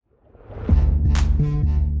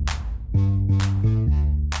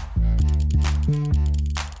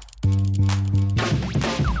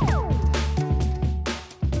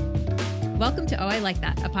Like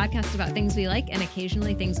That, a podcast about things we like and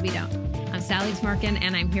occasionally things we don't. I'm Sally Smarkin,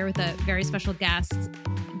 and I'm here with a very special guest,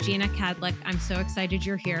 Jeanna Kadlec. I'm so excited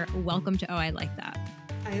you're here. Welcome to Oh, I Like That.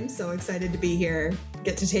 I am so excited to be here,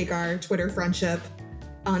 get to take our Twitter friendship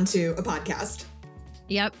onto a podcast.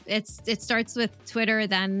 Yep. It starts with Twitter,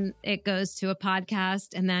 then it goes to a podcast,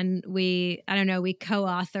 and then we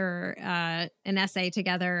co-author an essay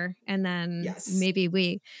together, and then maybe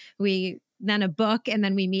we then a book, and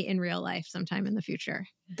then we meet in real life sometime in the future.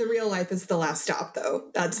 The real life is the last stop, though.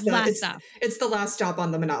 That's stop. It's the last stop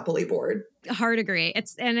on the Monopoly board. Hard agree.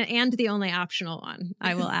 It's and the only optional one,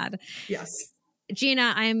 I will add. Yes.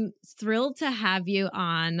 Jeanna, I'm thrilled to have you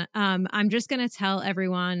on. I'm just going to tell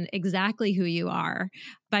everyone exactly who you are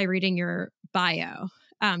by reading your bio,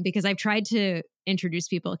 because I've tried to introduce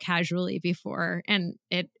people casually before, and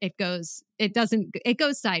it goes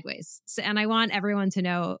sideways. So, and I want everyone to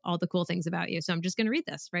know all the cool things about you. So I'm just going to read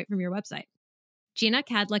this right from your website. Jeanna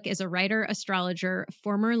Kadlec is a writer, astrologer,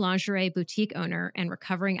 former lingerie boutique owner, and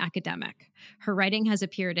recovering academic. Her writing has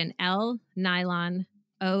appeared in Elle, Nylon,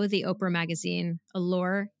 O, the Oprah Magazine,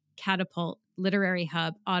 Allure, Catapult, Literary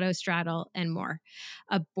Hub, Autostraddle, and more.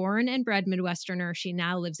 A born and bred Midwesterner, she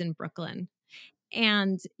now lives in Brooklyn.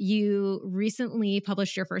 And you recently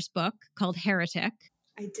published your first book called Heretic.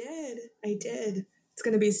 I did. It's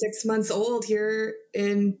going to be 6 months old here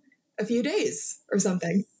in a few days or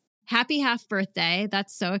something. Happy half birthday.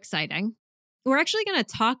 That's so exciting. We're actually going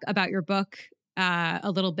to talk about your book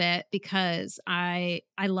a little bit because I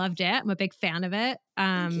loved it. I'm a big fan of it.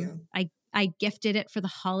 Thank you. I gifted it for the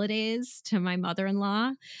holidays to my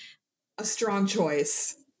mother-in-law. A strong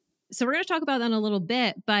choice. So we're going to talk about that in a little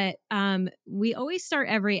bit, but we always start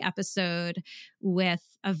every episode with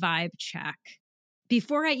a vibe check.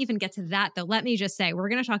 Before I even get to that, though, let me just say, we're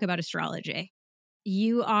going to talk about astrology.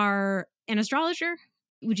 You are an astrologer?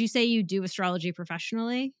 Would you say you do astrology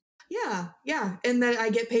professionally? Yeah. And that I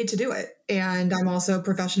get paid to do it. And I'm also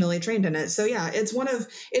professionally trained in it. So yeah, it is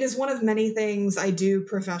one of many things I do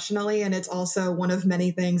professionally. And it's also one of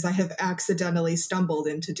many things I have accidentally stumbled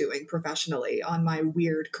into doing professionally on my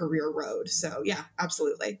weird career road. So yeah,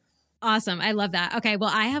 absolutely. Awesome. I love that. Okay.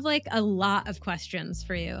 Well, I have like a lot of questions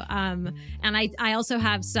for you. And I also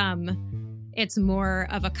have it's more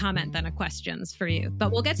of a comment than a questions for you,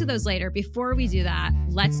 but we'll get to those later. Before we do that,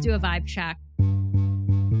 let's do a vibe check.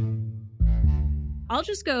 I'll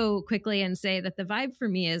just go quickly and say that the vibe for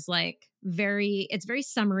me is it's very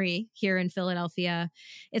summery here in Philadelphia.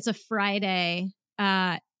 It's a Friday.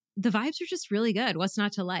 The vibes are just really good. What's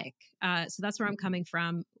not to like? So that's where I'm coming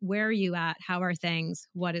from. Where are you at? How are things?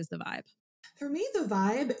 What is the vibe? For me, the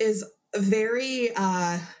vibe is very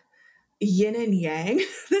yin and yang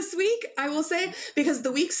this week, I will say, because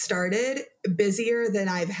the week started busier than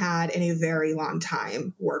I've had in a very long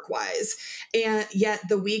time work-wise. And yet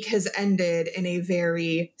the week has ended in a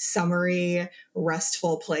very summery,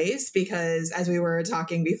 restful place because as we were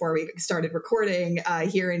talking before we started recording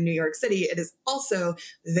here in New York City, it is also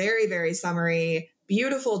very, very summery,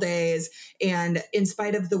 beautiful days. And in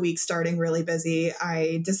spite of the week starting really busy,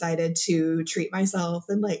 I decided to treat myself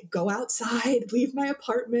and go outside, leave my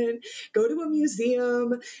apartment, go to a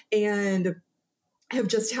museum, and have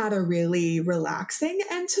just had a really relaxing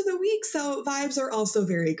end to the week. So vibes are also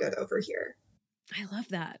very good over here. I love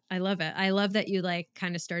that. I love it. I love that you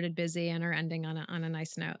kind of started busy and are ending on a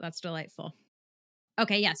nice note. That's delightful.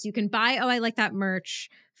 Okay, yes, you can buy Oh, I Like That merch.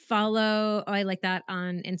 Follow Oh, I Like That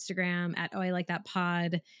on Instagram at Oh, I Like That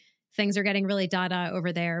pod. Things are getting really dada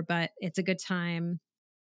over there, but it's a good time.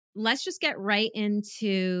 Let's just get right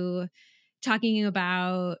into talking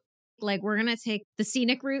about, we're going to take the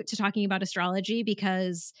scenic route to talking about astrology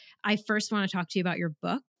because I first want to talk to you about your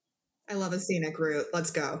book. I love a scenic route.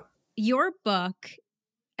 Let's go. Your book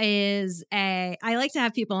is I like to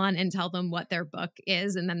have people on and tell them what their book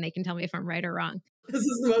is, and then they can tell me if I'm right or wrong. This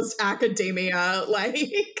is the most academia,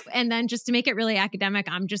 And then just to make it really academic,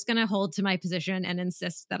 I'm just going to hold to my position and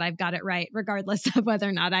insist that I've got it right, regardless of whether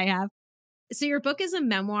or not I have. So your book is a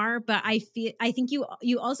memoir, but I think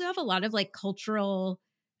you also have a lot of cultural,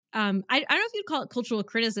 I don't know if you'd call it cultural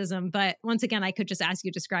criticism, but once again, I could just ask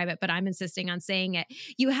you to describe it, but I'm insisting on saying it.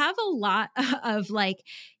 You have a lot of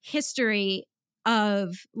history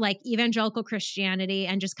of evangelical Christianity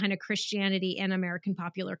and just kind of Christianity and American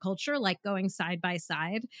popular culture, going side by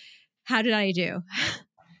side. How did I do?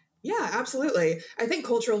 Yeah, absolutely. I think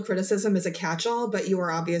cultural criticism is a catch-all, but you are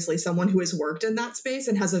obviously someone who has worked in that space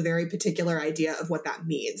and has a very particular idea of what that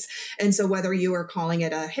means. And so whether you are calling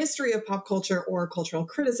it a history of pop culture or cultural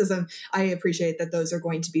criticism, I appreciate that those are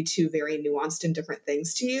going to be two very nuanced and different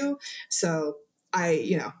things to you. So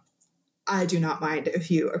I do not mind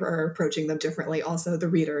if you are approaching them differently. Also, the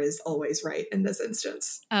reader is always right in this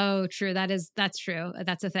instance. Oh, true. That's true.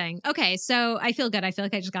 That's a thing. Okay. So I feel good. I feel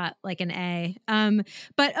like I just got like an A.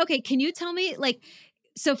 But okay, can you tell me like,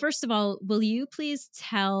 so first of all, will you please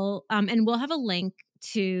tell, and we'll have a link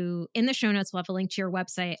to in the show notes, we'll have a link to your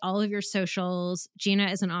website, all of your socials.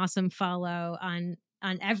 Jeanna is an awesome follow on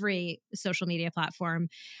every social media platform.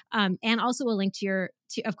 And also a link to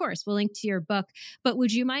of course, we'll link to your book. But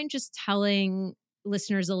would you mind just telling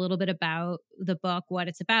listeners a little bit about the book, what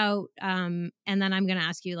it's about? And then I'm going to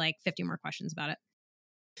ask you like 50 more questions about it.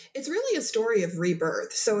 It's really a story of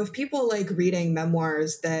rebirth. So if people like reading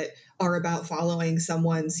memoirs that are about following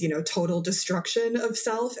someone's, total destruction of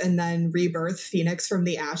self and then rebirth, phoenix from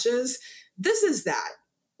the ashes, this is that.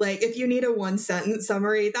 Like if you need a one sentence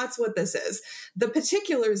summary, that's what this is. The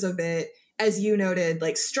particulars of it, as you noted,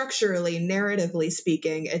 like structurally, narratively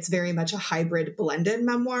speaking, it's very much a hybrid blended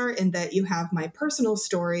memoir in that you have my personal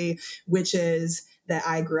story, which is that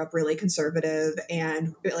I grew up really conservative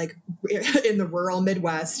and like in the rural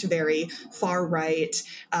Midwest, very far right,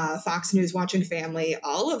 Fox News watching family,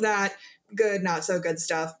 all of that good, not so good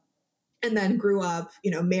stuff. And then grew up,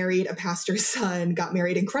 married a pastor's son, got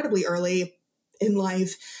married incredibly early in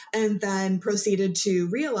life, and then proceeded to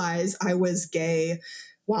realize I was gay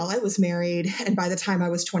while I was married. And by the time I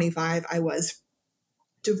was 25, I was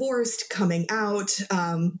divorced, coming out,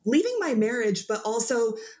 leaving my marriage, but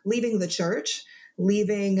also leaving the church,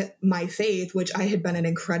 leaving my faith, which I had been an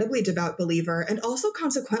incredibly devout believer, and also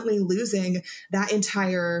consequently losing that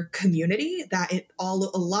entire community, a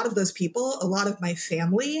lot of those people, a lot of my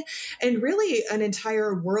family, and really an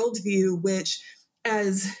entire worldview, which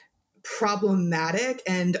as problematic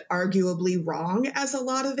and arguably wrong as a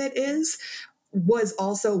lot of it is, was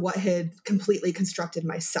also what had completely constructed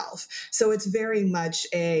myself. So it's very much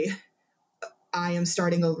I am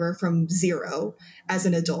starting over from zero as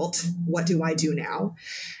an adult. What do I do now?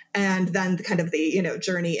 And then kind of the,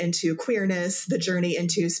 journey into queerness, the journey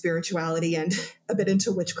into spirituality and a bit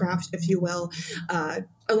into witchcraft, if you will,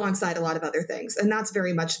 alongside a lot of other things. And that's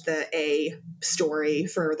very much the A story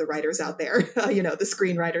for the writers out there, the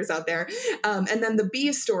screenwriters out there. And then the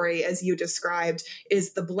B story, as you described,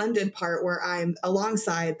 is the blended part where I'm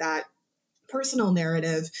alongside that personal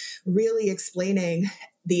narrative, really explaining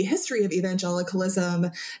the history of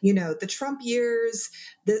evangelicalism, the Trump years,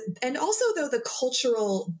 and also though the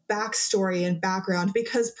cultural backstory and background,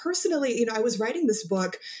 because personally, I was writing this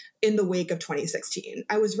book in the wake of 2016.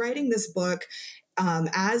 I was writing this book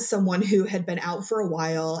as someone who had been out for a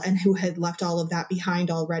while and who had left all of that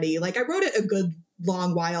behind already. Like I wrote it a good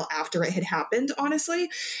long while after it had happened, honestly.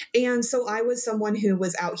 And so I was someone who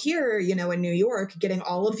was out here, in New York, getting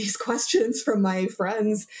all of these questions from my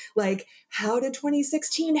friends, like, how did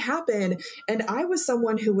 2016 happen? And I was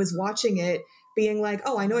someone who was watching it being like,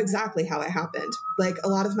 oh, I know exactly how it happened. Like a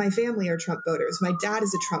lot of my family are Trump voters. My dad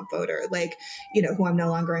is a Trump voter, like, who I'm no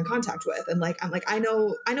longer in contact with. And like, I'm like, I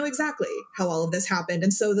know exactly how all of this happened.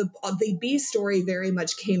 And so the B story very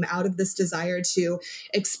much came out of this desire to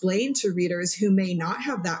explain to readers who may not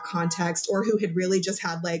have that context or who had really just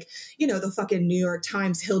had like, the fucking New York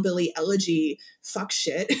Times hillbilly elegy fuck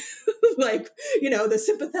shit, like, the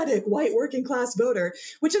sympathetic white working class voter,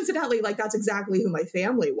 which incidentally, like that's exactly who my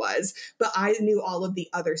family was. But I knew all of the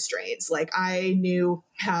other strains. Like I knew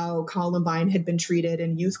how Columbine had been treated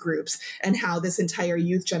in youth groups and how this entire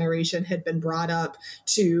youth generation had been brought up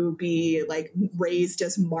to be like raised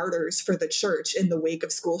as martyrs for the church in the wake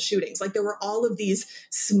of school shootings. Like there were all of these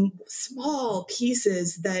small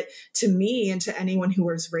pieces that to me and to anyone who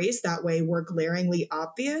was raised that way were glaringly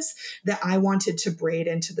obvious that I wanted to braid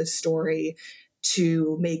into the story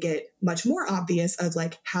to make it much more obvious of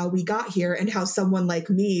like how we got here and how someone like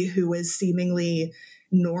me who is seemingly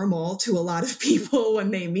normal to a lot of people when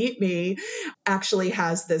they meet me actually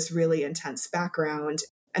has this really intense background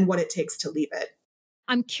and what it takes to leave it.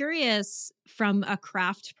 I'm curious from a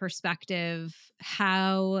craft perspective,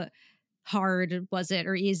 how hard was it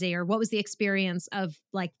or easy, or what was the experience of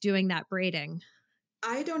like doing that braiding?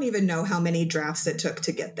 I don't even know how many drafts it took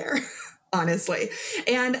to get there. Honestly.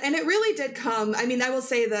 And it really did come. I mean, I will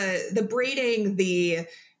say the braiding, the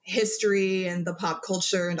history and the pop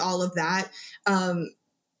culture and all of that.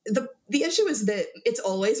 The issue is that it's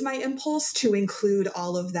always my impulse to include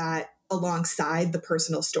all of that alongside the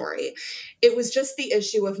personal story. It was just the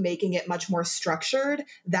issue of making it much more structured.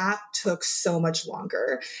 That took so much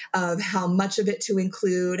longer, of how much of it to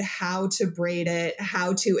include, how to braid it,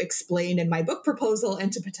 how to explain in my book proposal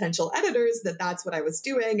and to potential editors that that's what I was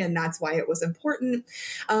doing and that's why it was important.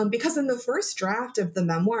 Because in the first draft of the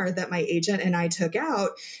memoir that my agent and I took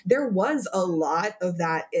out, there was a lot of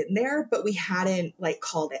that in there, but we hadn't like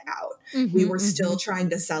called it out. We were still trying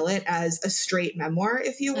to sell it as a straight memoir,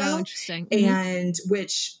 if you will. Oh, interesting. And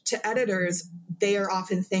which to editors, they are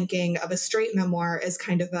often thinking of a straight memoir as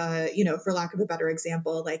kind of a, you know, for lack of a better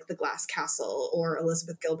example, like The Glass Castle or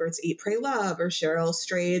Elizabeth Gilbert's Eat, Pray, Love or Cheryl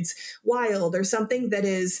Strayed's Wild, or something that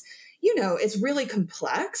is, you know, it's really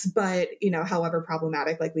complex, but, you know, however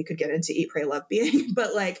problematic, like we could get into Eat, Pray, Love being,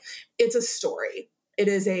 but like it's a story. It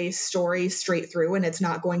is a story straight through, and it's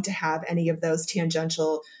not going to have any of those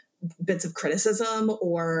tangential bits of criticism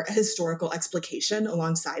or a historical explication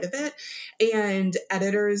alongside of it. And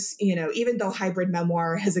editors, you know, even though hybrid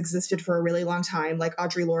memoir has existed for a really long time, like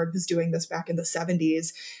Audre Lorde was doing this back in the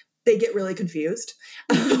 70s, they get really confused.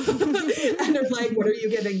 And they're like, what are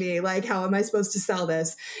you giving me? Like, how am I supposed to sell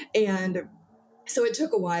this? And so it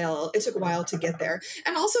took a while. It took a while to get there.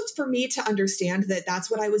 And also for me to understand that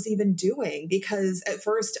that's what I was even doing, because at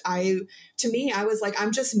first I was like,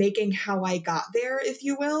 I'm just making how I got there, if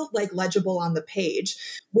you will, like legible on the page,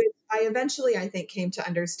 which I eventually, I think, came to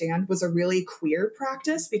understand was a really queer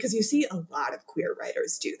practice, because you see a lot of queer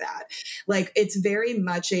writers do that. Like it's very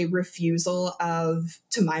much a refusal of,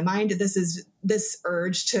 to my mind, this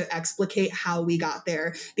urge to explicate how we got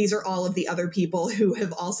there. These are all of the other people who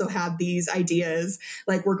have also had these ideas.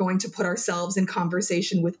 Like we're going to put ourselves in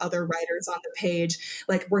conversation with other writers on the page.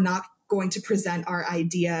 Like we're not going to present our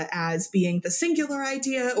idea as being the singular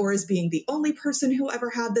idea or as being the only person who ever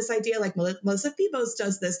had this idea. Like Melissa Febos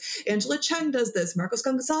does this, Angela Chen does this, Marcos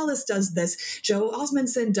Gonzalez does this, Joe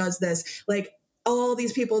Osmondson does this. Like all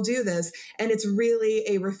these people do this. And it's really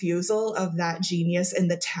a refusal of that genius in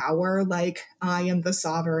the tower. Like I am the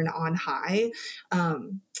sovereign on high.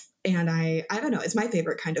 And I don't know, it's my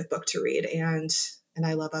favorite kind of book to read. And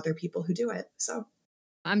I love other people who do it. So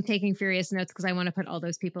I'm taking furious notes because I want to put all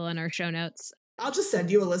those people in our show notes. I'll just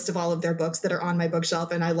send you a list of all of their books that are on my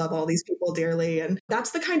bookshelf. And I love all these people dearly. And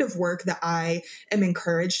that's the kind of work that I am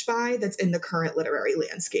encouraged by that's in the current literary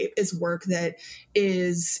landscape, is work that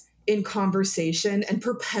is in conversation and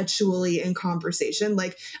perpetually in conversation.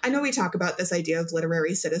 Like I know we talk about this idea of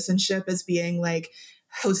literary citizenship as being like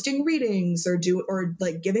hosting readings or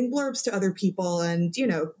like giving blurbs to other people and, you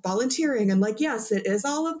know, volunteering. And like, yes, it is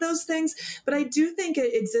all of those things, but I do think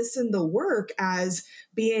it exists in the work as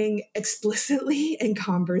being explicitly in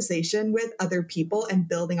conversation with other people and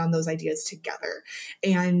building on those ideas together,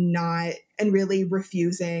 and really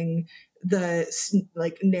refusing the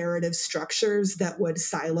like narrative structures that would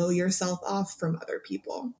silo yourself off from other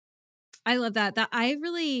people. I love that. I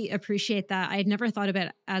really appreciate that. I had never thought of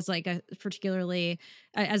it as like a particularly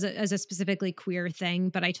as a specifically queer thing,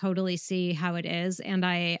 but I totally see how it is. And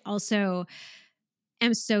I also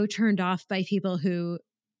am so turned off by people who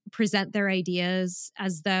present their ideas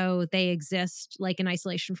as though they exist like in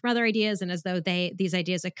isolation from other ideas, and as though these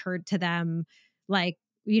ideas occurred to them, like,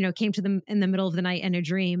 you know, came to them in the middle of the night in a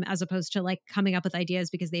dream, as opposed to like coming up with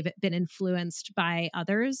ideas because they've been influenced by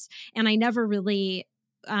others. And I never really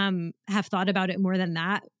have thought about it more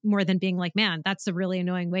than being like, man, that's a really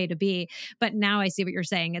annoying way to be. But now I see what you're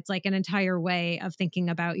saying. It's like an entire way of thinking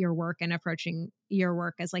about your work and approaching your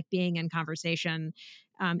work as like being in conversation,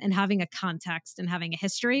 and having a context and having a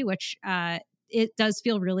history, which it does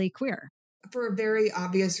feel really queer. For very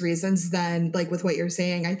obvious reasons, then, like with what you're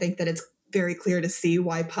saying, I think that it's very clear to see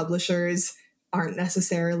why publishers aren't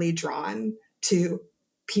necessarily drawn to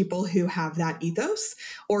people who have that ethos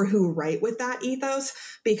or who write with that ethos,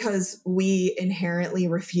 because we inherently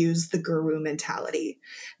refuse the guru mentality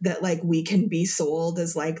that like we can be sold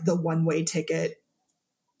as like the one-way ticket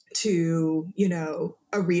to, you know,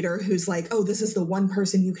 a reader who's like, oh, this is the one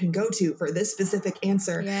person you can go to for this specific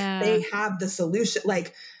answer. Yeah. They have the solution.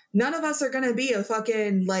 Like none of us are going to be a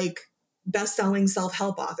fucking like best-selling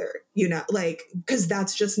self-help author, you know, like, because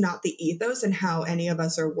that's just not the ethos and how any of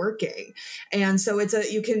us are working. And so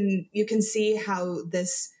you can see how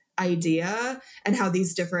this idea and how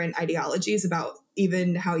these different ideologies about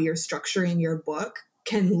even how you're structuring your book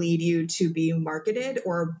can lead you to be marketed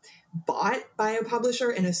or bought by a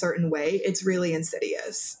publisher in a certain way. It's really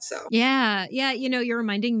insidious. So yeah. You know, you're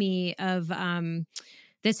reminding me of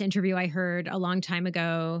this interview I heard a long time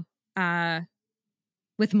ago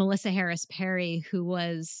with Melissa Harris Perry, who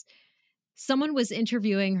was someone was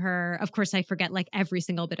interviewing her. Of course, I forget like every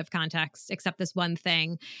single bit of context except this one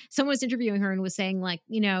thing. Someone was interviewing her and was saying like,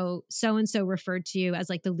 so and so referred to you as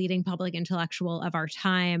like the leading public intellectual of our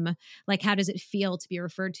time. Like, how does it feel to be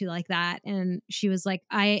referred to like that? And she was like,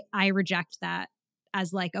 I reject that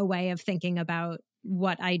as like a way of thinking about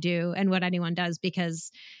what I do and what anyone does,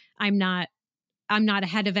 because I'm not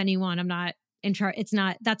ahead of anyone. I'm not in charge. It's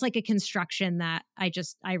not, that's like a construction that I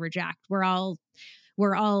reject.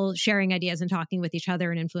 We're all sharing ideas and talking with each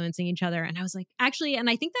other and influencing each other. And I was like, actually, and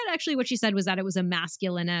I think that actually what she said was that it was a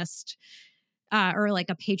masculinist or like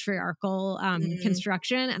a patriarchal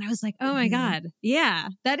construction. And I was like, oh my God, yeah,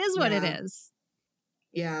 that is what it is.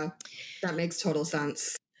 Yeah, that makes total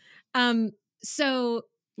sense. So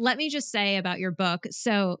let me just say about your book.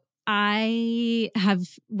 So I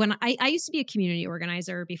used to be a community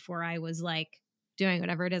organizer before I was like doing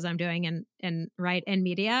whatever it is I'm doing in write and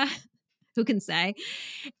media. Who can say?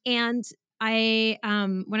 And I,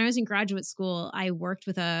 when I was in graduate school, I worked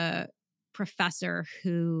with a professor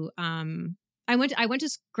who, I went to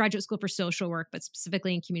graduate school for social work, but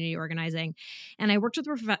specifically in community organizing. And I worked with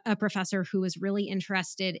a professor who was really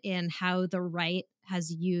interested in how the right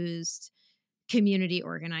has used community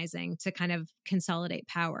organizing to kind of consolidate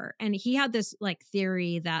power. And he had this like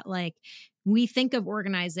theory that like we think of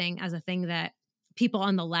organizing as a thing that people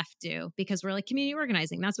on the left do because we're like community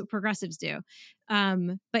organizing. That's what progressives do.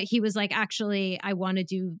 But he was like, actually, I want to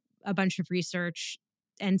do a bunch of research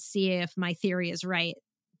and see if my theory is right,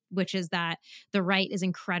 which is that the right is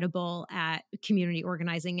incredible at community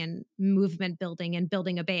organizing and movement building and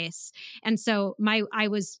building a base. And so I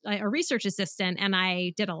was a research assistant and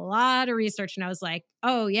I did a lot of research and I was like,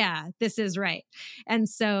 oh yeah, this is right. And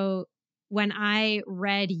so when I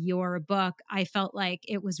read your book, I felt like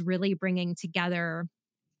it was really bringing together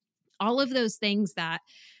all of those things that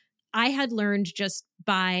I had learned just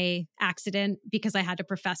by accident because I had a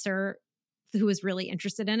professor who was really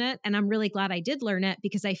interested in it. And I'm really glad I did learn it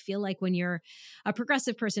because I feel like when you're a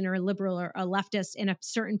progressive person or a liberal or a leftist in a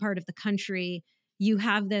certain part of the country, you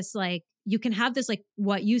have this like, you can have this like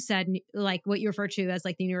what you said, like what you refer to as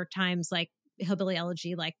like the New York Times, like hillbilly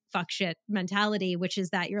elegy, like fuck shit mentality, which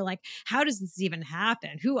is that you're like, how does this even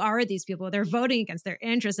happen? Who are these people? They're voting against their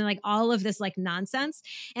interests and like all of this like nonsense.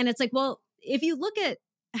 And it's like, well, if you look at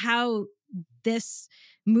how this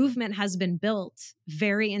movement has been built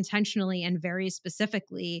very intentionally and very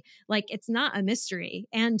specifically, like it's not a mystery.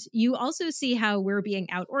 And you also see how we're being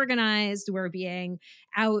out organized, we're being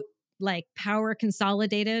out like power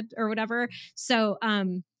consolidated or whatever. So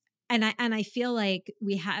and I feel like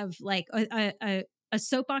we have like a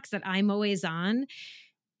soapbox that I'm always on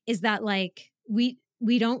is that like we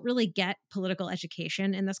don't really get political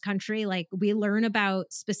education in this country. Like we learn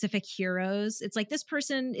about specific heroes. It's like this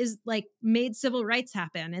person is like made civil rights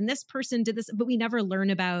happen and this person did this, but we never learn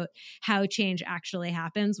about how change actually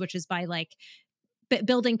happens, which is by like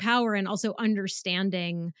building power and also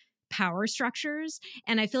understanding power structures.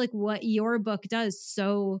 And I feel like what your book does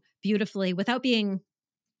so beautifully without being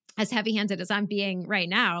as heavy-handed as I'm being right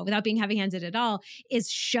now, without being heavy-handed at all, is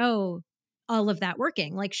show all of that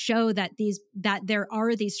working, like show that there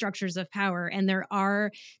are these structures of power and there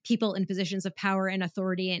are people in positions of power and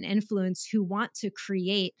authority and influence who want to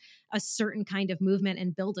create a certain kind of movement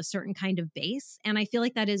and build a certain kind of base. And I feel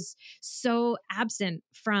like that is so absent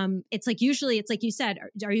from, it's like, usually it's like you said,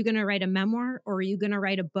 are you going to write a memoir or are you going to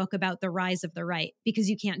write a book about the rise of the right? Because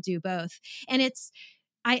you can't do both. And it's,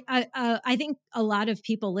 I think a lot of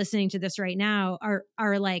people listening to this right now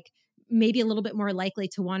are like maybe a little bit more likely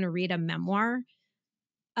to want to read a memoir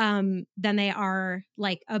than they are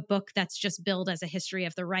like a book that's just billed as a history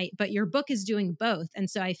of the right. But your book is doing both,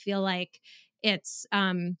 and so I feel like it's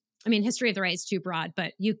I mean, history of the right is too broad,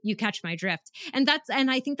 but you catch my drift. And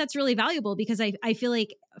I think that's really valuable because I feel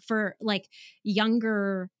like for like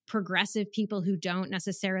younger progressive people who don't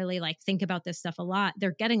necessarily like think about this stuff a lot,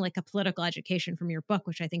 they're getting like a political education from your book,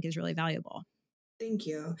 which I think is really valuable. Thank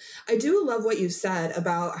you. I do love what you said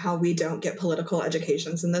about how we don't get political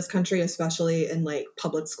educations in this country, especially in like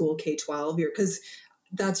public school K-12, because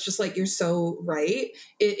that's just like, you're so right.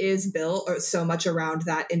 It is built or so much around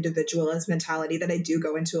that individualist mentality that I do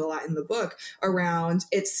go into a lot in the book around.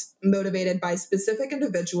 It's motivated by specific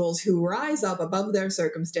individuals who rise up above their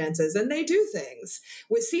circumstances and they do things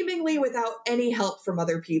with seemingly without any help from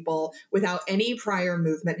other people, without any prior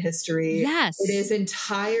movement history. Yes. It is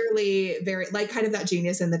entirely very like kind of that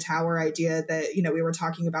genius in the tower idea that, we were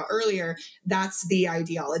talking about earlier. That's the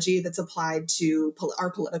ideology that's applied to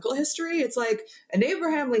our political history. It's like an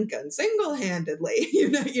Abraham Lincoln single-handedly,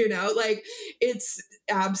 like it's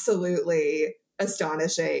absolutely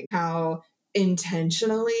astonishing how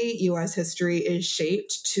intentionally US history is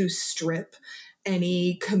shaped to strip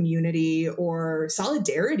any community or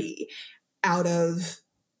solidarity out of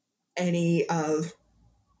any of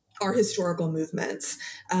our historical movements.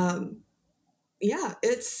 Yeah,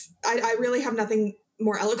 I really have nothing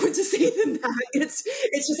more eloquent to say than that. It's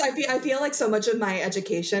just I feel like so much of my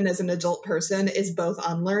education as an adult person is both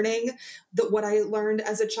unlearning what I learned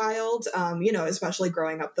as a child, especially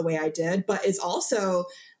growing up the way I did, but it's also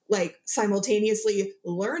like simultaneously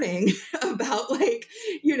learning about like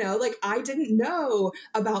I didn't know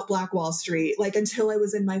about Black Wall Street like until I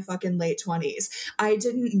was in my fucking late 20s. I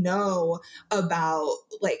didn't know about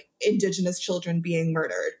like Indigenous children being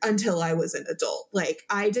murdered until I was an adult. Like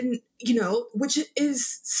I didn't, which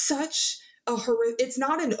is such a horrific, it's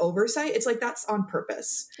not an oversight. It's like, that's on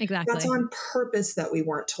purpose. Exactly. That's on purpose that we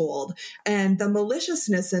weren't told. And the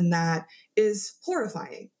maliciousness in that is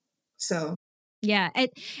horrifying. So. Yeah.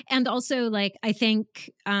 And also like, I think,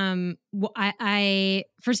 I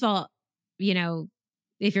first of all,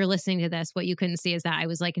 if you're listening to this, what you couldn't see is that I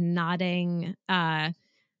was like nodding,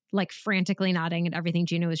 like frantically nodding at everything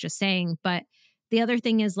Jeanna was just saying. But the other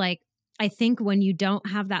thing is like, I think when you don't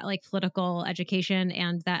have that like political education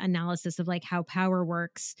and that analysis of like how power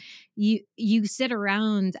works, you sit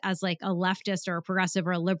around as like a leftist or a progressive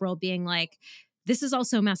or a liberal being like, this is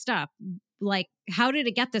also messed up. Like, how did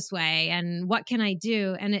it get this way? And what can I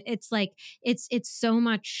do? And it's like, it's so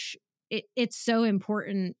much, it's so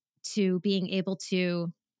important to being able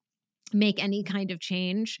to make any kind of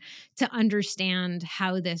change to understand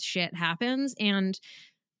how this shit happens. And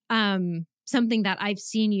something that I've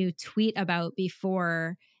seen you tweet about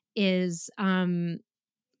before is well,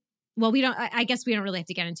 I guess we don't really have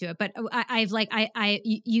to get into it, but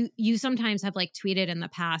you sometimes have like tweeted in the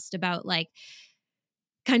past about like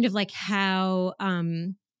kind of like how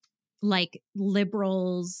like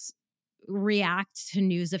liberals react to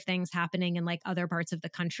news of things happening in like other parts of the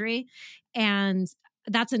country. And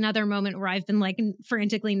that's another moment where I've been like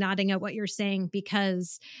frantically nodding at what you're saying,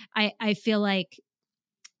 because I feel like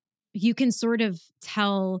you can sort of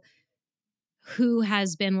tell who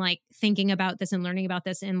has been like thinking about this and learning about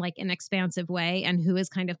this in like an expansive way and who is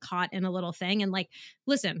kind of caught in a little thing. And like,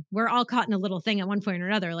 listen, we're all caught in a little thing at one point or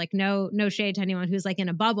another. Like no shade to anyone who's like in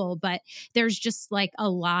a bubble, but there's just like a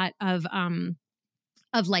lot of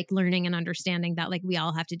like learning and understanding that like we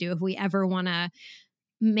all have to do if we ever want to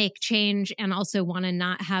make change, and also want to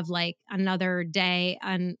not have like another day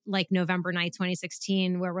on like November 9th,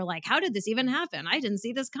 2016, where we're like, how did this even happen? I didn't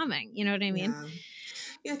see this coming. You know what I mean?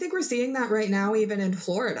 Yeah, I think we're seeing that right now, even in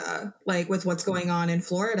Florida, like with what's going on in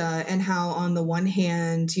Florida, and how on the one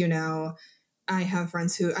hand, I have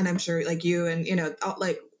friends who, and I'm sure like you and,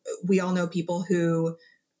 like we all know people who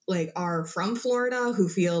like are from Florida who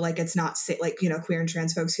feel like it's not safe, like, queer and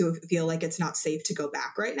trans folks who feel like it's not safe to go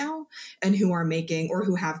back right now, and who are making, or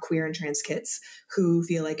who have queer and trans kids who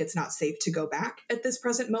feel like it's not safe to go back at this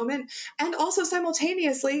present moment. And also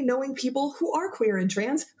simultaneously knowing people who are queer and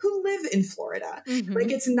trans who live in Florida. Mm-hmm.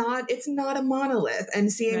 Like it's not a monolith,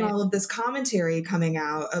 and seeing all of this commentary coming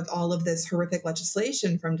out of all of this horrific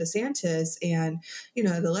legislation from DeSantis and,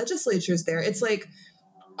 the legislatures there, it's like,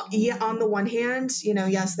 yeah, on the one hand,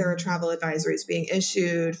 yes, there are travel advisories being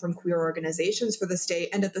issued from queer organizations for the state.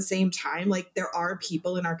 And at the same time, like there are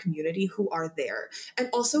people in our community who are there and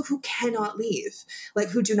also who cannot leave, like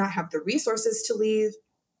who do not have the resources to leave,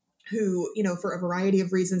 who, for a variety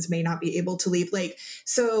of reasons may not be able to leave. Like,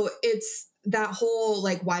 so it's that whole,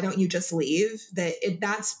 like, why don't you just leave?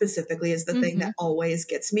 That specifically is the thing that always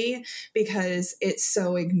gets me, because it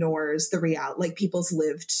so ignores the like people's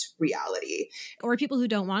lived reality. Or people who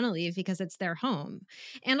don't want to leave because it's their home.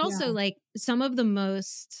 And also like some of the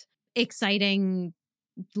most exciting,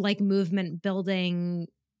 like movement building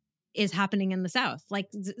is happening in the South. Like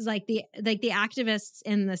the activists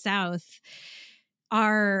in the South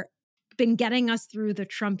are been getting us through the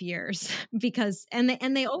Trump years because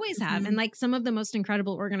they always have. And like some of the most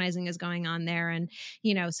incredible organizing is going on there. And,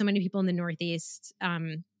 so many people in the Northeast,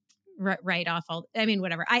 right off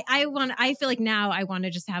whatever. I feel like now I want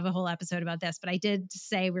to just have a whole episode about this, but I did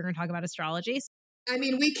say we were going to talk about astrology. I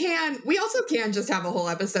mean, we also can just have a whole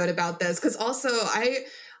episode about this, because also I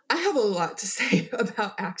have a lot to say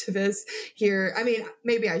about activists here. I mean,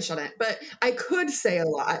 maybe I shouldn't, but I could say a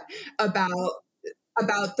lot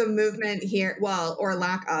about the movement here, or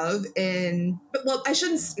lack of I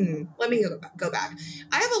shouldn't, let me go back.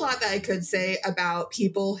 I have a lot that I could say about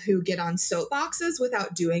people who get on soapboxes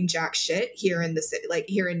without doing jack shit here in the city, like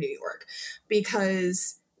here in New York,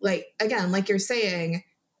 because like, again, like you're saying,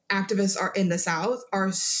 activists are in the South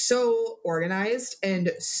are so organized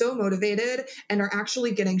and so motivated and are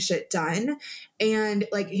actually getting shit done. And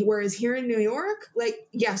like, whereas here in New York, like,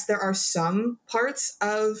 yes, there are some parts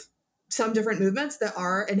of some different movements that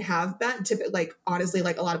are and have been typically, like, honestly,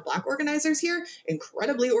 like a lot of Black organizers here,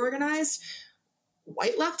 incredibly organized.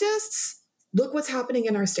 White leftists, look what's happening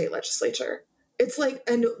in our state legislature. It's like,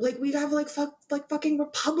 and like we have like fucking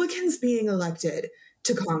Republicans being elected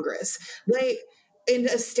to Congress, like in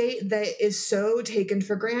a state that is so taken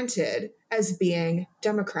for granted as being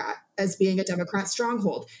Democrat, as being a Democrat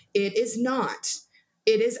stronghold. It is not.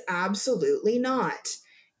 It is absolutely not.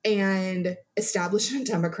 And establishment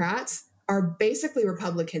Democrats are basically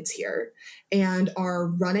Republicans here and are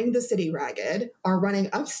running the city ragged, are running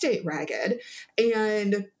upstate ragged,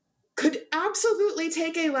 and could absolutely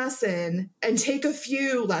take a lesson and take a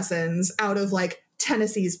few lessons out of like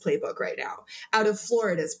Tennessee's playbook right now, out of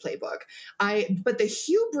Florida's playbook. But the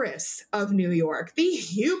hubris of New York, the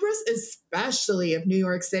hubris especially of New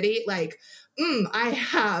York City, like, I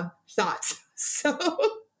have thoughts. So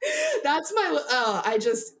that's my, I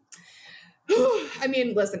just, I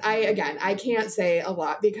mean, listen, I can't say a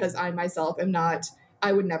lot because I myself am not,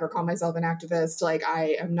 I would never call myself an activist. Like,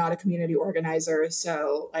 I am not a community organizer.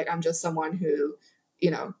 So, like, I'm just someone who,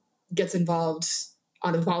 gets involved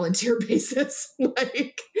on a volunteer basis,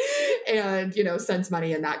 like, and, sends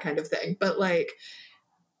money and that kind of thing. But, like,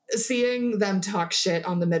 seeing them talk shit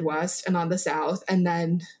on the Midwest and on the South, and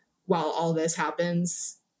then while all this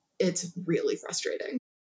happens, it's really frustrating.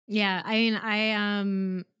 Yeah, I mean,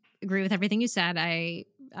 I agree with everything you said. I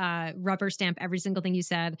rubber stamp every single thing you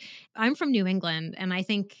said. I'm from New England, and I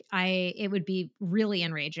think it would be really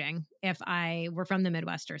enraging if I were from the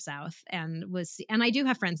Midwest or South and I do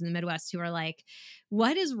have friends in the Midwest who are like,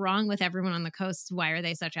 "What is wrong with everyone on the coast? Why are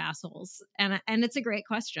they such assholes?" And it's a great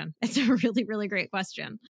question. It's a really, really great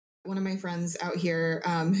question. One of my friends out here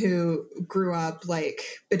who grew up like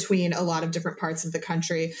between a lot of different parts of the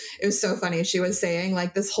country, it was so funny. She was saying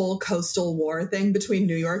like this whole coastal war thing between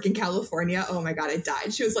New York and California. Oh my God, I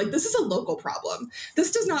died. She was like, this is a local problem.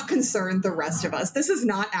 This does not concern the rest of us. This is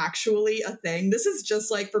not actually a thing. This is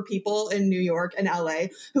just like for people in New York and LA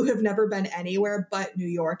who have never been anywhere but New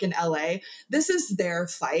York and LA. This is their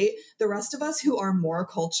fight. The rest of us who are more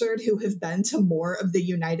cultured, who have been to more of the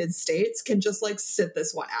United States, can just like sit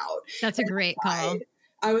this one out. That's a great call.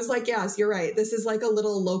 I was like, yes, you're right. This is like a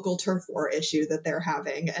little local turf war issue that they're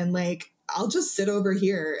having. And like, I'll just sit over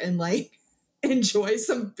here and like enjoy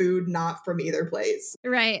some food not from either place.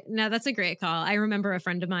 Right. No, that's a great call. I remember a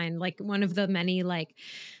friend of mine, like one of the many, like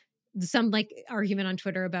some like argument on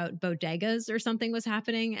Twitter about bodegas or something was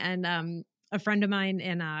happening. And a friend of mine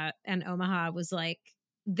in Omaha was like,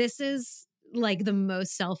 this is like the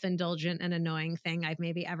most self-indulgent and annoying thing I've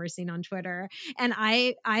maybe ever seen on Twitter. And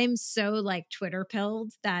I'm so like Twitter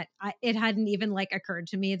pilled that it hadn't even like occurred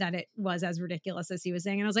to me that it was as ridiculous as he was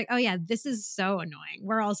saying. And I was like, oh yeah, this is so annoying.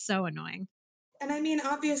 We're all so annoying. And I mean,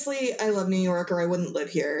 obviously I love New York or I wouldn't live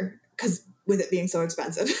here because with it being so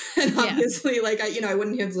expensive. And obviously like I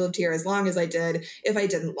wouldn't have lived here as long as I did if I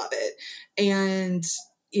didn't love it. And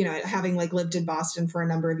having like lived in Boston for a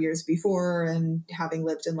number of years before and having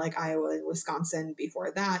lived in like Iowa and Wisconsin before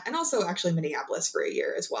that, and also actually Minneapolis for a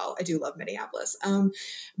year as well. I do love Minneapolis.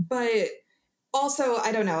 But also,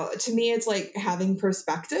 I don't know, to me, it's like having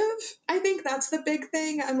perspective. I think that's the big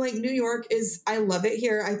thing. I'm like, New York I love it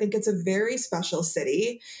here. I think it's a very special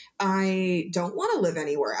city. I don't want to live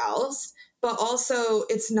anywhere else, but also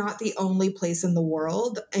it's not the only place in the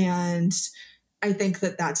world. And I think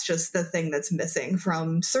that that's just the thing that's missing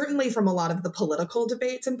certainly from a lot of the political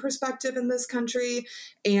debates and perspective in this country,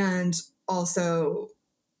 and also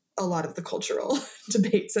a lot of the cultural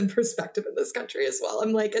debates and perspective in this country as well.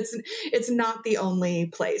 I'm like, it's not the only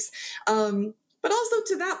place. But also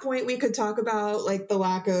to that point, we could talk about like the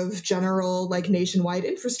lack of general like nationwide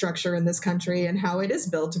infrastructure in this country and how it is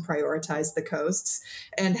built to prioritize the coasts,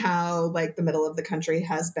 and how like the middle of the country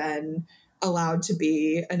has been allowed to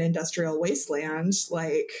be an industrial wasteland,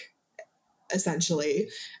 like essentially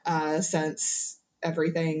since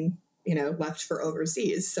everything left for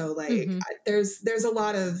overseas. So like there's a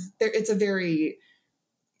lot of it's a very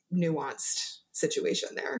nuanced situation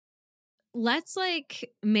there. Let's like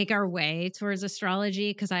make our way towards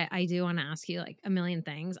astrology, because I do want to ask you like a million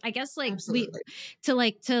things. I guess like Absolutely.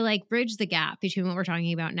 to bridge the gap between what we're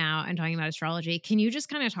talking about now and talking about astrology. Can you just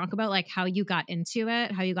kind of talk about like how you got into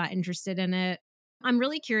it, how you got interested in it? I'm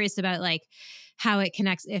really curious about like how it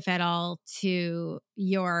connects, if at all, to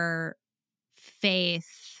your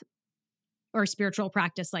faith or spiritual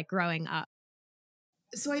practice, like growing up.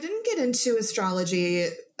 So I didn't get into astrology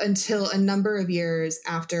until a number of years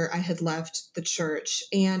after I had left the church.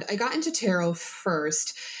 And I got into tarot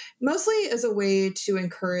first, mostly as a way to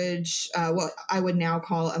encourage what I would now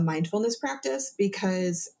call a mindfulness practice.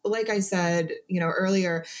 Because, like I said,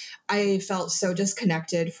 earlier, I felt so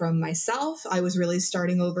disconnected from myself. I was really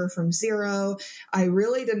starting over from zero. I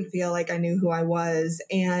really didn't feel like I knew who I was.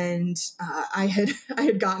 And I had I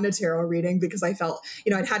had gotten a tarot reading because I felt,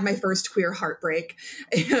 I'd had my first queer heartbreak,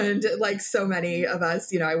 and like so many of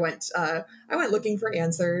us, I went looking for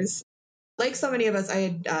answers. Like so many of us, I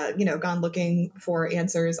had gone looking for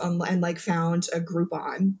answers on, and like found a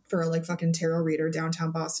Groupon for like fucking tarot reader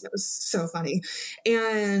downtown Boston. It was so funny.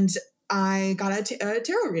 And I got a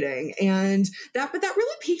tarot reading, and that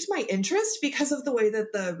really piqued my interest because of the way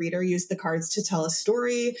that the reader used the cards to tell a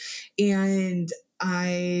story. And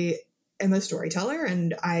I am a storyteller,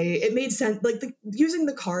 and it made sense, like using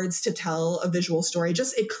the cards to tell a visual story,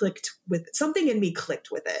 just it clicked with something in me,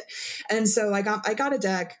 clicked with it. And so I got a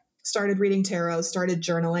deck, started reading tarot, started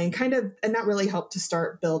journaling, kind of, and that really helped to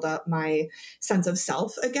start build up my sense of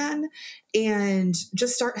self again, and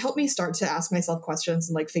just help me start to ask myself questions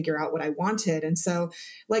and like figure out what I wanted. And so,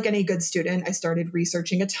 like any good student, I started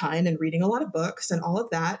researching a ton and reading a lot of books and all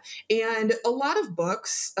of that. And a lot of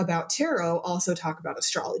books about tarot also talk about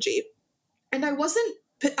astrology. And I was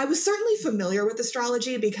certainly familiar with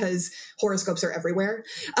astrology because horoscopes are everywhere.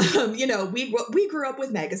 We grew up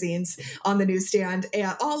with magazines on the newsstand,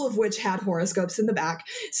 and all of which had horoscopes in the back.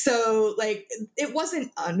 So, like, it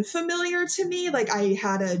wasn't unfamiliar to me. Like, I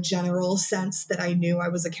had a general sense that I knew I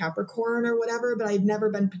was a Capricorn or whatever, but I'd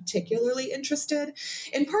never been particularly interested,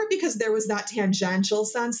 in part because there was that tangential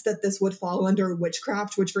sense that this would fall under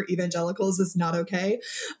witchcraft, which for evangelicals is not okay,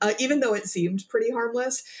 even though it seemed pretty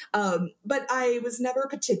harmless. But I was never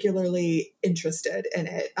particularly interested in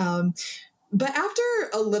it. But after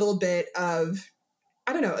a little bit of,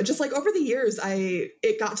 I don't know, just like over the years,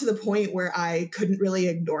 it got to the point where I couldn't really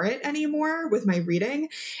ignore it anymore with my reading.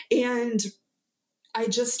 And I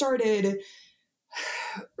just started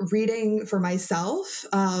reading for myself,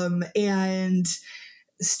 and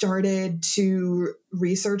started to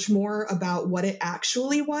research more about what it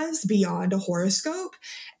actually was beyond a horoscope.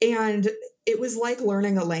 And it was like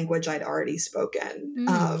learning a language I'd already spoken.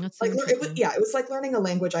 That's so interesting. It was like learning a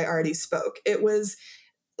language I already spoke. It was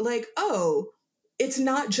like, oh, it's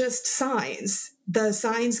not just signs. The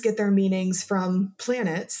signs get their meanings from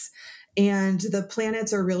planets, and the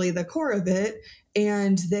planets are really the core of it.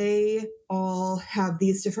 And they all have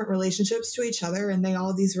these different relationships to each other, and they all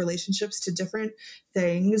have these relationships to different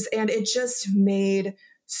things. And it just made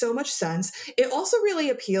so much sense. It also really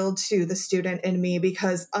appealed to the student in me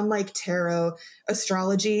because, unlike tarot,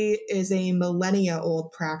 astrology is a millennia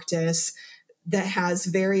old practice that has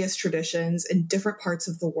various traditions in different parts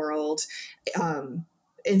of the world.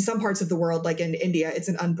 In some parts of the world, like in India, it's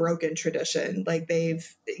an unbroken tradition. Like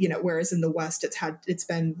whereas in the West, it's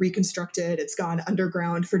been reconstructed. It's gone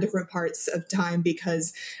underground for different parts of time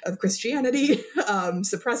because of Christianity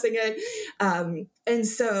suppressing it. And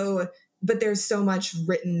so, but there's so much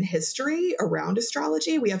written history around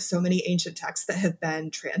astrology. We have so many ancient texts that have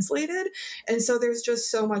been translated. And so there's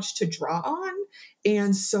just so much to draw on,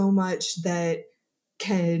 and so much that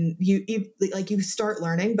you start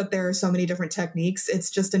learning, but there are so many different techniques. It's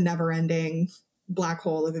just a never ending black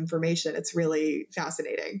hole of information. It's really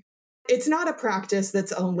fascinating. It's not a practice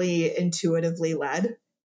that's only intuitively led.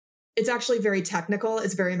 It's actually very technical.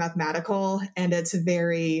 It's very mathematical, and it's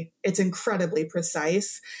incredibly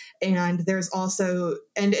precise. And there's also,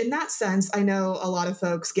 and in that sense, I know a lot of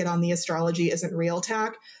folks get on the astrology isn't real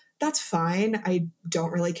tack. That's fine. I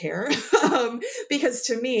don't really care. Because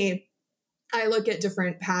to me, I look at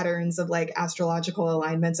different patterns of like astrological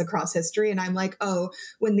alignments across history, and I'm like, oh,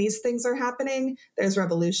 when these things are happening, there's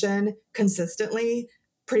revolution consistently,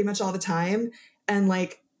 pretty much all the time. And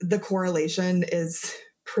like the correlation is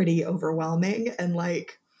pretty overwhelming. And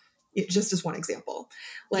like, just as one example,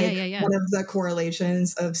 like Yeah. one of the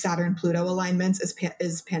correlations of Saturn Pluto alignments is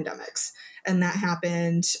pandemics. And that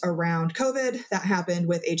happened around COVID. That happened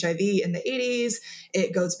with HIV in the 80s.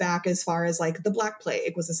 It goes back as far as like the Black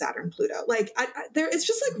Plague was a Saturn Pluto. Like it's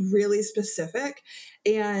just like really specific.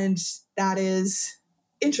 And that is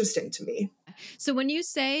interesting to me. So when you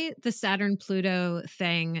say the Saturn Pluto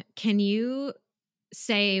thing, can you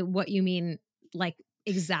say what you mean, like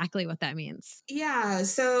exactly what that means? Yeah.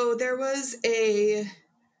 So there was a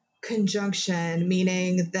conjunction,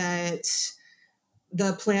 meaning that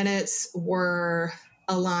the planets were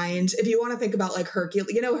aligned. If you want to think about like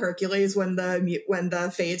Hercules, when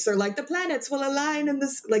the fates are like the planets will align in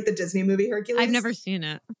this, like the Disney movie Hercules. I've never seen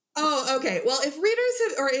it. Oh, okay. Well, if readers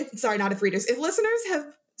have, or if, sorry, not if readers, if listeners have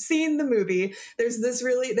seen the movie, there's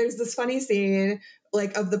this funny scene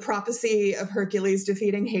like of the prophecy of Hercules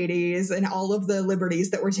defeating Hades and all of the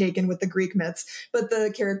liberties that were taken with the Greek myths. But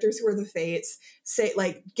the characters who are the fates say,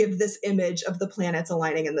 like, give this image of the planets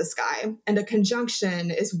aligning in the sky. And a conjunction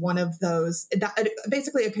is one of those.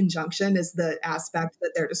 Basically, a conjunction is the aspect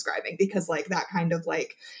that they're describing because, like, that kind of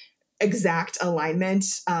like exact alignment,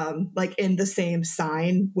 like in the same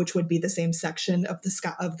sign, which would be the same section of the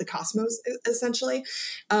sky of the cosmos, essentially.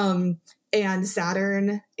 Um, and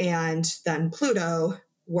Saturn and then Pluto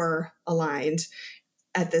were aligned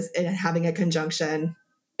at this and having a conjunction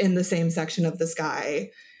in the same section of the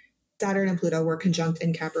sky. Saturn and Pluto were conjunct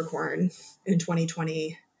in Capricorn in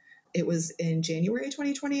 2020. It was in January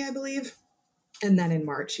 2020, I believe. And then in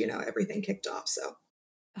March, everything kicked off. So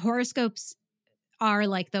Horoscopes are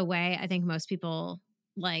like the way I think most people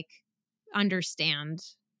like understand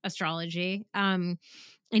astrology.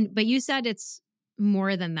 But you said it's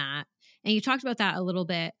more than that. And you talked about that a little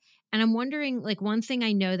bit. And I'm wondering, like, one thing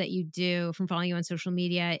I know that you do from following you on social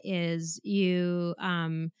media is you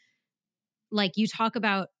talk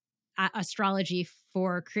about astrology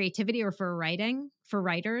for creativity or for writing, for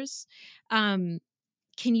writers. Can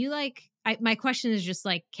you my question is just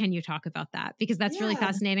like, can you talk about that? Because that's really yeah.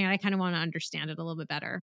 fascinating. And I kind of want to understand it a little bit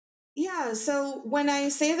better. Yeah, so when I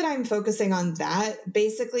say that I'm focusing on that,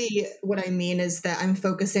 basically what I mean is that I'm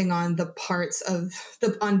focusing on the parts of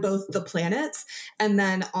on both the planets and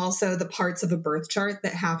then also the parts of a birth chart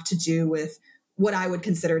that have to do with what I would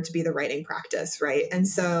consider to be the writing practice, right? And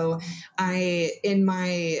so in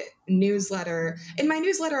my newsletter,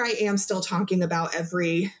 I am still talking about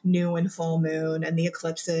every new and full moon and the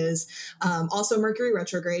eclipses. Also Mercury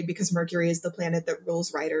retrograde, because Mercury is the planet that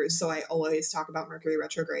rules writers. So I always talk about Mercury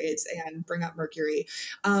retrogrades and bring up Mercury.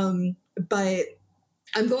 But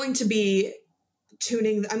I'm going to be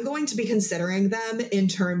considering them in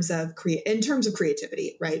terms of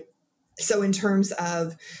creativity, right? So in terms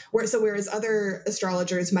of whereas other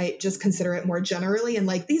astrologers might just consider it more generally and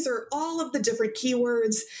like, these are all of the different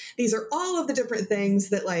keywords, these are all of the different things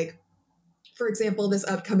that, like, for example, this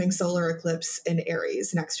upcoming solar eclipse in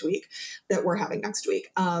Aries next week that we're having next week.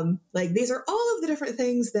 Like, these are all of the different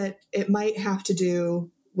things that it might have to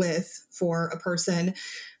do with for a person.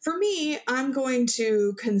 For me, I'm going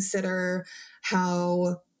to consider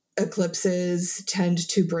how eclipses tend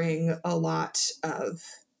to bring a lot of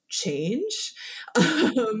change,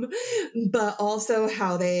 um, but also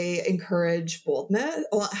how they encourage boldness,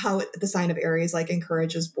 well, how the sign of Aries like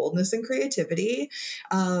encourages boldness and creativity,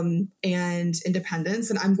 and independence.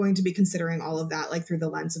 And I'm going to be considering all of that like through the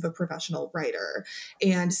lens of a professional writer.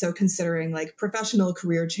 And so considering like professional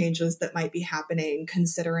career changes that might be happening,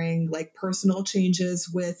 considering like personal changes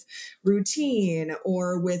with routine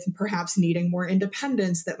or with perhaps needing more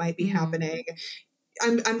independence that might be happening.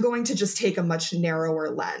 I'm going to just take a much narrower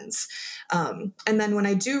lens. And then when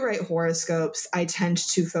I do write horoscopes, I tend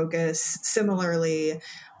to focus similarly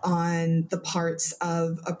on the parts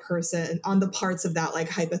of a person, on the parts of that like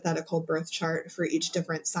hypothetical birth chart for each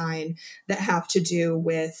different sign that have to do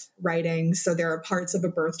with writing. So there are parts of a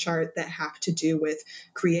birth chart that have to do with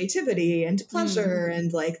creativity and pleasure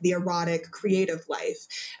and like the erotic creative life.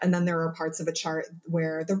 And then there are parts of a chart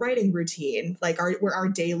where the writing routine, like where our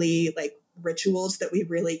daily like rituals that we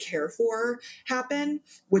really care for happen,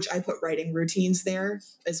 which I put writing routines there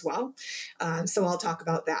as well. So I'll talk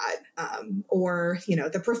about that. Or,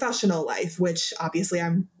 the professional life, which obviously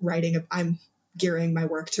I'm gearing my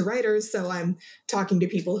work to writers. So I'm talking to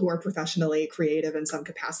people who are professionally creative in some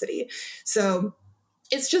capacity. So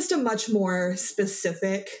it's just a much more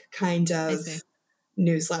specific kind of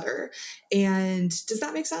newsletter. And does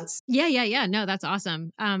that make sense? Yeah. No, that's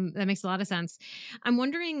awesome. That makes a lot of sense. I'm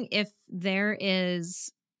wondering if there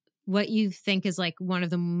is what you think is like one of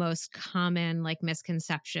the most common like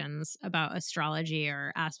misconceptions about astrology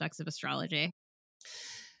or aspects of astrology.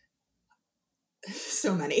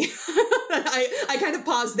 So many. I kind of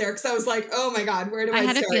paused there because I was like, oh my God, where do I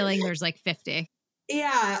had start? a feeling there's like 50.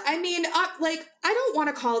 Yeah, I mean, like, I don't want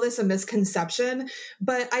to call this a misconception,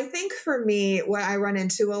 but I think for me, what I run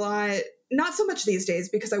into a lot, not so much these days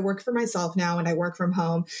because I work for myself now and I work from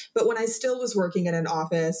home, but when I still was working in an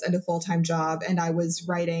office and a full-time job and I was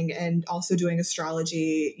writing and also doing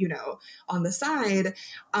astrology, on the side,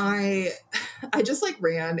 I just like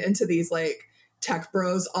ran into these like tech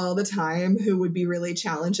bros all the time who would be really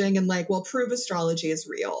challenging and like, well, prove astrology is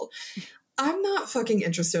real. I'm not fucking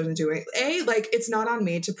interested in doing A, like, it's not on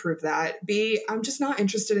me to prove that. B, I'm just not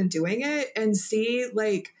interested in doing it. And C,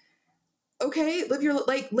 like, okay, live your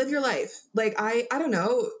life. Like, I don't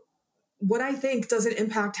know, what I think doesn't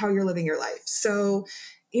impact how you're living your life. So,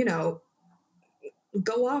 you know,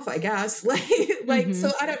 go off, I guess. So I don't know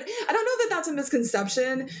that that's a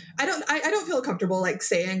misconception. I don't feel comfortable like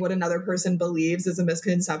saying what another person believes is a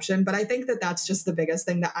misconception, but I think that that's just the biggest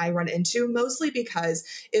thing that I run into, mostly because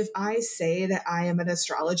if I say that I am an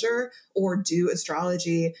astrologer or do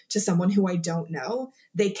astrology to someone who I don't know,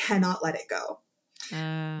 they cannot let it go.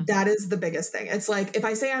 That is the biggest thing. It's like if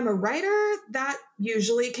I say I'm a writer, that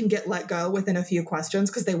usually can get let go within a few questions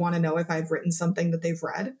because they want to know if I've written something that they've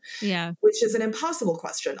read. Yeah. Which is an impossible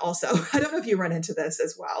question also. I don't know if you run into this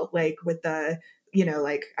as well, like with the, you know,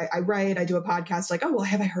 like I write, I do a podcast, like, oh, well,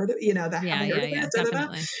 have I heard of, you know, that have I heard of that?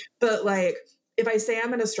 Definitely. But like, if I say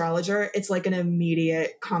I'm an astrologer, it's like an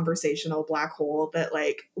immediate conversational black hole that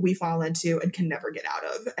like we fall into and can never get out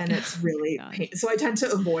of. And it's really so I tend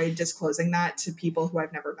to avoid disclosing that to people who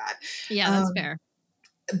I've never met. Yeah, that's fair.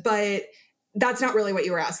 But that's not really what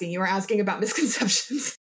you were asking. You were asking about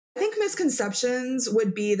misconceptions. I think misconceptions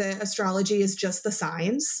would be that astrology is just the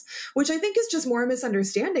signs, which I think is just more a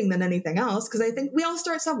misunderstanding than anything else. Cause I think we all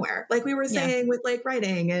start somewhere, like we were saying with like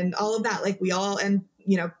writing and all of that, like we all, and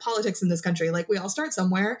you know, politics in this country, like we all start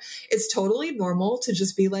somewhere. It's totally normal to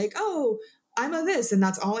just be like, oh, I'm a this and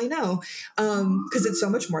that's all I know. Cause it's so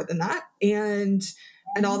much more than that. And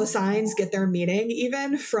all the signs get their meaning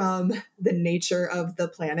even from the nature of the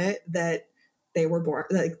planet that they were born,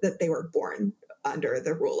 like that they were born under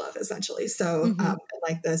the rule of, essentially. So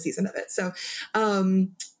like the season of it. So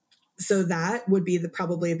so that would be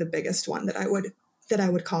probably the biggest one that I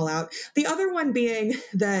would call out. The other one being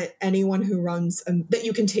that anyone who runs that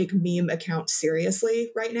you can take meme accounts seriously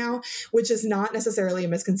right now, which is not necessarily a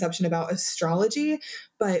misconception about astrology,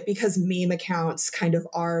 but because meme accounts kind of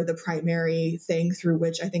are the primary thing through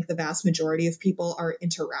which I think the vast majority of people are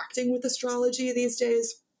interacting with astrology these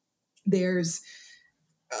days. There's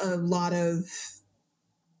a lot of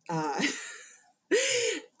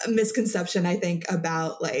misconception, I think,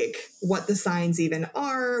 about like what the signs even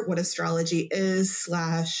are, what astrology is,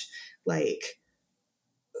 / like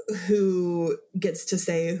who gets to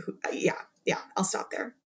say, I'll stop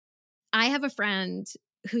there. I have a friend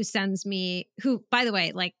who sends me, who, by the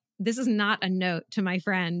way, like, this is not a note to my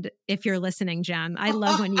friend. If you're listening, Jen, I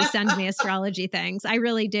love when you send me astrology things. I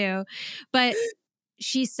really do. But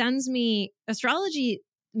she sends me astrology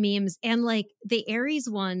memes, and like the Aries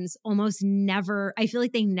ones almost never, I feel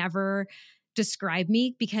like they never describe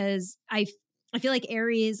me, because I feel like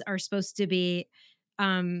Aries are supposed to be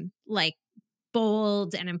like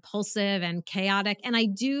bold and impulsive and chaotic. And I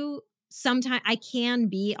do sometimes, I can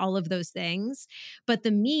be all of those things, but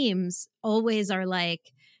the memes always are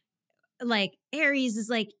like Aries is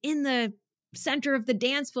like in the center of the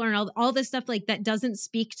dance floor and all this stuff like that doesn't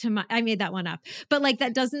speak to my, I made that one up, but like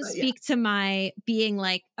that doesn't speak to my being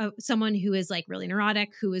like someone who is like really neurotic,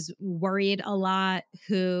 who is worried a lot,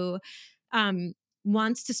 who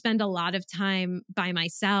wants to spend a lot of time by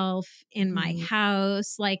myself in my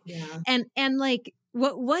house, like and like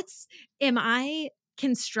what's am I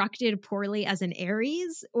constructed poorly as an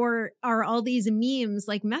Aries, or are all these memes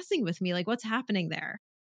like messing with me? Like what's happening there?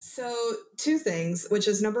 So two things, which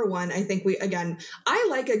is number one, I think I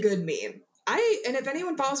like a good meme. And if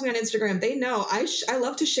anyone follows me on Instagram, they know I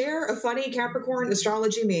love to share a funny Capricorn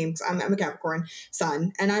astrology meme. I'm a Capricorn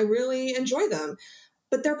sun and I really enjoy them,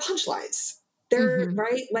 but they're punchlines. They're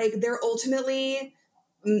right. Like they're ultimately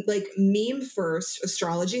like meme first,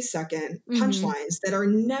 astrology second, punchlines that are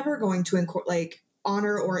never going to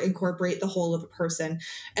honor or incorporate the whole of a person.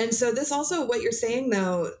 And so this also, what you're saying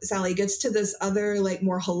though, Sally, gets to this other like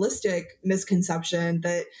more holistic misconception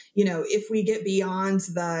that, you know, if we get beyond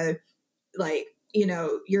the, like, you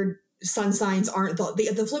know, your sun signs aren't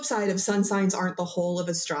the flip side of sun signs aren't the whole of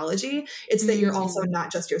astrology. It's that you're also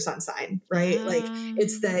not just your sun sign, right? Like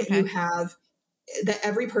it's that you have that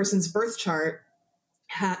every person's birth chart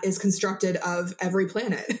is constructed of every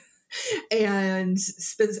planet. And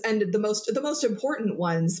the most important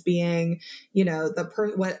ones being, you know,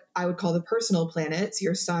 what I would call the personal planets,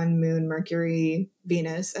 your sun, moon, Mercury,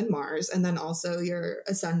 Venus, and Mars, and then also your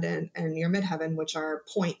ascendant and your midheaven, which are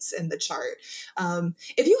points in the chart.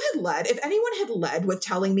 If anyone had led with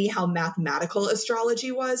telling me how mathematical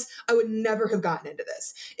astrology was, I would never have gotten into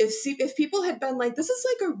this. If people had been like, this is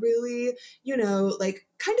like a really, you know, like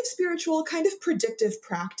kind of spiritual, kind of predictive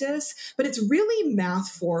practice, but it's really math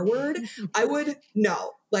forward, I would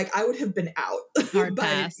have been out. Hard but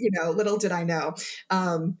pass. you know, little did I know,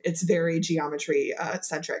 it's very geometry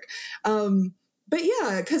centric. But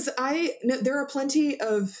yeah, because there are plenty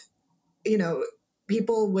of, you know,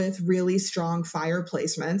 people with really strong fire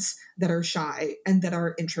placements that are shy and that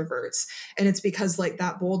are introverts. And it's because like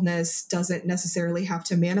that boldness doesn't necessarily have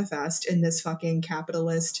to manifest in this fucking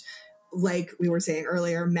capitalist, like we were saying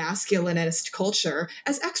earlier, masculinist culture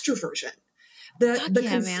as extroversion. Fuck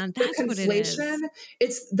yeah, man. The That's what it conflation, is.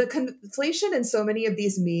 it's the conflation in so many of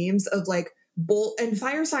these memes of like bold, and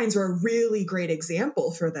fire signs are a really great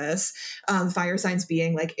example for this. Fire signs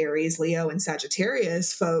being like Aries, Leo, and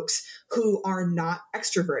Sagittarius folks who are not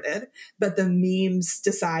extroverted, but the memes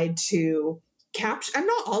decide to capture, and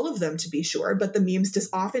not all of them to be sure, but the memes just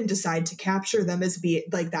often decide to capture them as be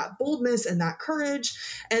like that boldness and that courage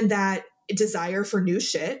and that desire for new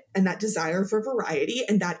shit and that desire for variety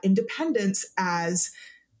and that independence as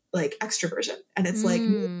like extroversion. And it's like,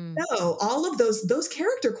 Mm. no, all of those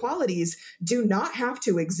character qualities do not have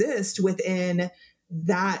to exist within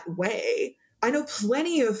that way. I know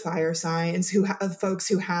plenty of fire signs who have folks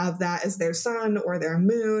who have that as their sun or their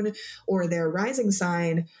moon or their rising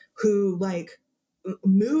sign who like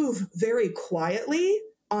move very quietly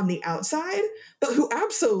on the outside, but who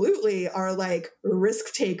absolutely are like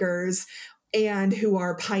risk takers and who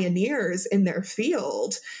are pioneers in their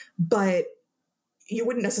field. But you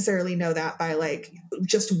wouldn't necessarily know that by like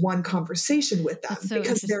just one conversation with That's them so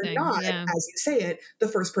because they're interesting. not, Yeah. as you say it, the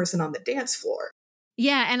first person on the dance floor.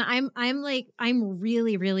 Yeah, and I'm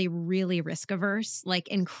really really really risk averse, like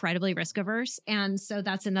incredibly risk averse. And so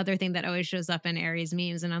that's another thing that always shows up in Aries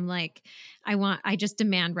memes and I'm like I just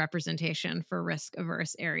demand representation for risk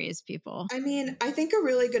averse Aries people. I mean, I think a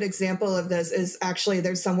really good example of this is actually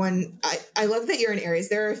there's someone, I love that you're an Aries.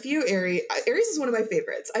 There are a few Aries is one of my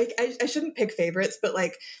favorites. I shouldn't pick favorites, but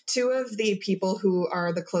like two of the people who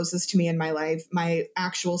are the closest to me in my life, my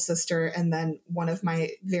actual sister, and then one of my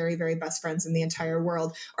very, very best friends in the entire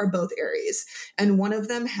world are both Aries. And one of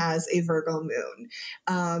them has a Virgo moon.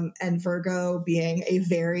 And Virgo being a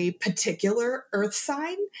very particular earth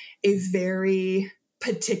sign, a very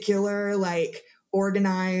particular, like,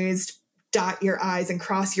 organized, dot your I's and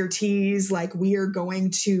cross your T's, like we are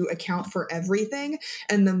going to account for everything.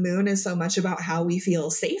 And the moon is so much about how we feel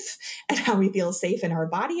safe and how we feel safe in our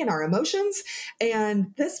body and our emotions.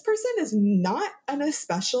 And this person is not an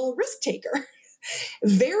especial risk taker.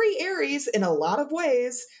 Very Aries in a lot of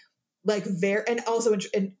ways, like very, and also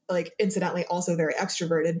like incidentally also very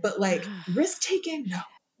extroverted, but like risk taking, no.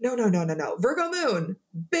 No, no, no, no, no. Virgo moon,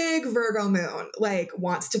 big Virgo moon, like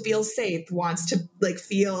wants to feel safe, wants to like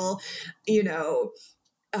feel, you know,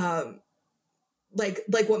 um, like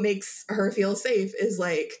what makes her feel safe is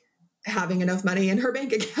like having enough money in her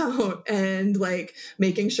bank account and like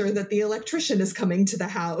making sure that the electrician is coming to the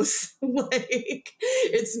house. Like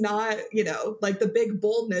it's not, you know, like the big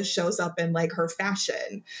boldness shows up in like her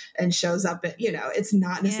fashion and shows up in, you know, it's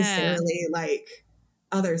not Yeah. necessarily like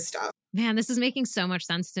other stuff. Man, this is making so much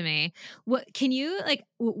sense to me. What can you like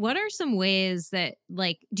what are some ways that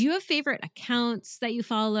like do you have favorite accounts that you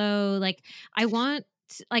follow? I want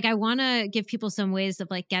to give people some ways of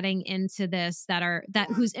like getting into this that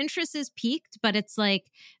whose interest is piqued, but it's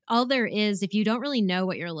like all there is if you don't really know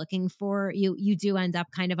what you're looking for, you do end up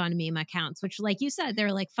kind of on meme accounts, which like you said,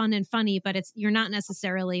 they're like fun and funny, but you're not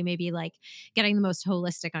necessarily maybe like getting the most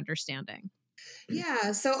holistic understanding.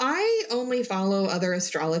 Yeah, so I only follow other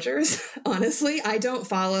astrologers. Honestly, I don't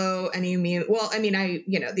follow any meme. Well, I mean,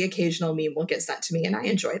 you know, the occasional meme will get sent to me and I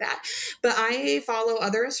enjoy that. But I follow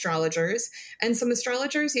other astrologers and some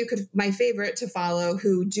astrologers my favorite to follow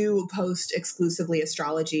who do post exclusively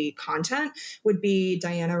astrology content would be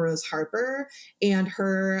Diana Rose Harper. And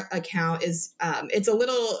her account is, it's a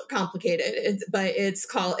little complicated, but it's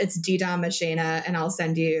Dida Mashena. And I'll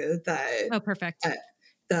send you Oh, perfect.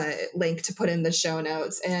 the link to put in the show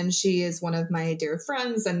notes. And she is one of my dear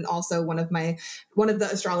friends and also one of the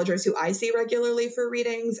astrologers who I see regularly for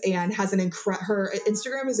readings and has her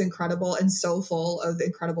Instagram is incredible and so full of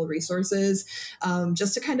incredible resources,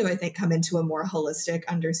 just to kind of, I think, come into a more holistic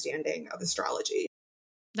understanding of astrology.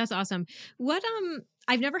 That's awesome.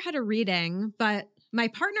 I've never had a reading, but my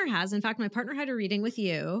partner has. In fact, my partner had a reading with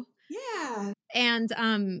you. Yeah.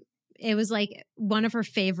 And it was like one of her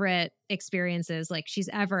favorite experiences like she's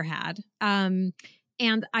ever had. And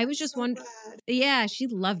I was just So wondering, glad. yeah, she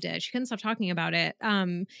loved it. She couldn't stop talking about it.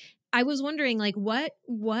 I was wondering like what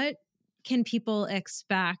can people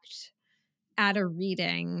expect at a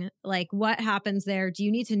reading? Like what happens there? Do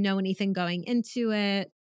you need to know anything going into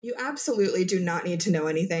it? You absolutely do not need to know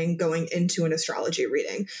anything going into an astrology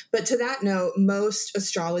reading. But to that note, most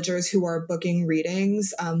astrologers who are booking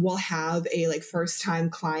readings will have a like first time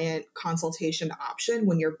client consultation option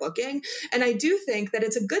when you're booking. And I do think that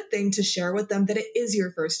it's a good thing to share with them that it is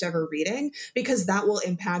your first ever reading because that will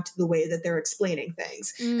impact the way that they're explaining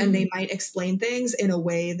things. And they might explain things in a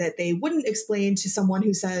way that they wouldn't explain to someone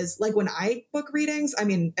who says, like when I book readings, I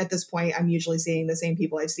mean, at this point, I'm usually seeing the same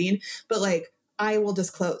people I've seen, but like, I will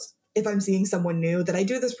disclose if I'm seeing someone new that I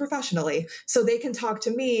do this professionally. So they can talk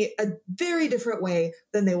to me a very different way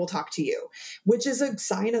than they will talk to you, which is a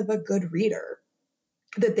sign of a good reader,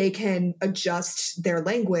 that they can adjust their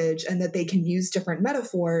language and that they can use different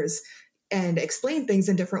metaphors and explain things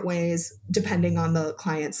in different ways depending on the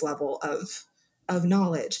client's level of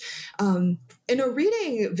knowledge. In a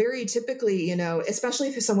reading, very typically, you know, especially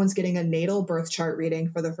if someone's getting a natal birth chart reading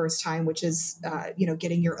for the first time, which is, you know,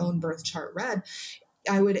 getting your own birth chart read,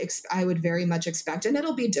 I would very much expect, and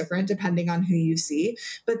it'll be different depending on who you see,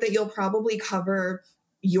 but that you'll probably cover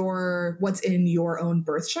your what's in your own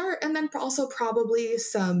birth chart, and then also probably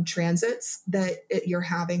some transits that you're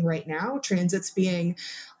having right now. Transits being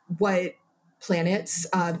what planets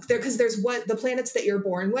there, because there's what the planets that you're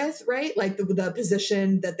born with, right? Like the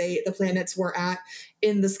position that the planets were at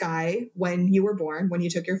in the sky when you were born, when you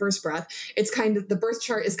took your first breath. It's kind of, the birth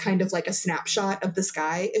chart is kind of like a snapshot of the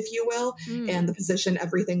sky, if you will, and the position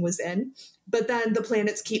everything was in. But then the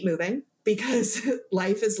planets keep moving because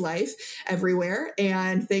life is life everywhere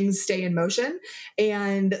and things stay in motion.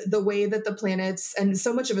 And the way that the planets, and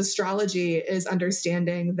so much of astrology is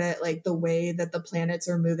understanding that like the way that the planets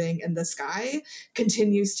are moving in the sky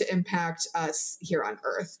continues to impact us here on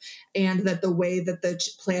Earth. And that the way that the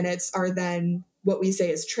planets are then what we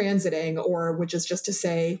say is transiting, or which is just to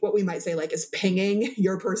say what we might say like is pinging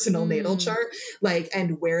your personal natal chart, like,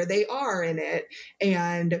 and where they are in it.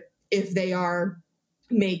 And if they are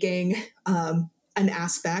making an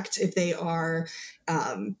aspect, if they are,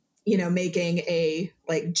 you know, making a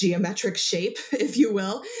like geometric shape, if you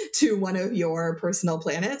will, to one of your personal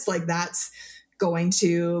planets, like that's going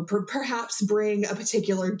to perhaps bring a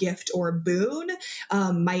particular gift or boon,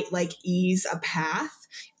 might like ease a path.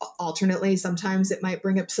 Alternately, sometimes it might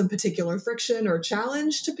bring up some particular friction or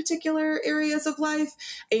challenge to particular areas of life.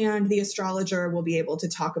 And the astrologer will be able to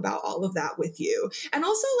talk about all of that with you and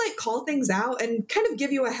also like call things out and kind of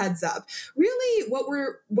give you a heads up. Really,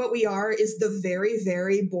 what we are is the very,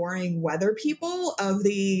 very boring weather people of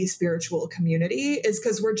the spiritual community, is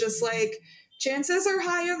because we're just like, chances are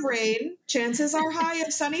high of rain, chances are high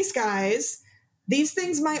of sunny skies. These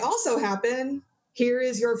things might also happen. Here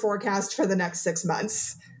is your forecast for the next 6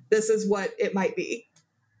 months. This is what it might be.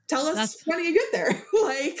 Tell us when you get there.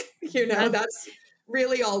 Like, you know, that's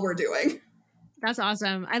really all we're doing. That's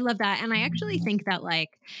awesome. I love that. And I actually think that like,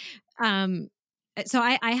 so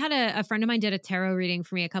I had a friend of mine did a tarot reading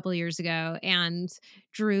for me a couple of years ago and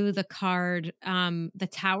drew the card, the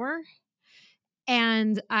Tower.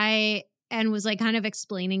 And was like kind of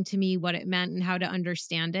explaining to me what it meant and how to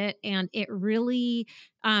understand it. And it really,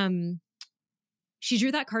 she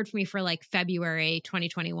drew that card for me for like February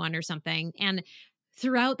 2021 or something. And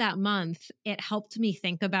throughout that month, it helped me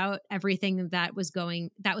think about everything that was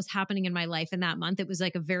happening in my life in that month. It was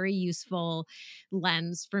like a very useful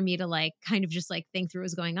lens for me to like kind of just like think through what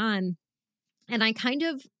was going on. And I kind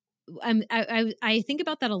of, I think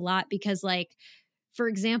about that a lot because like, for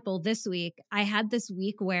example, this week, I had this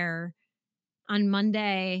week where on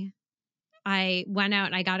Monday, I went out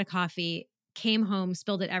and I got a coffee, came home,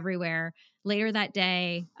 spilled it everywhere. Later that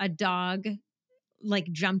day, a dog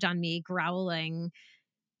like jumped on me growling.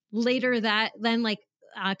 Then like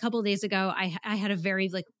a couple of days ago, I had a very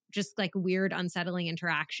like just like weird, unsettling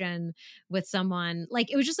interaction with someone.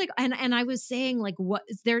 Like it was just like, and I was saying like, what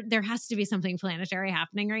there has to be something planetary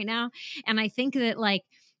happening right now. And I think that like,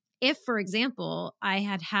 if, for example, I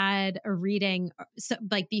had a reading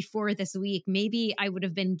like before this week, maybe I would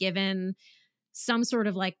have been given some sort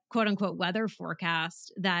of like quote unquote weather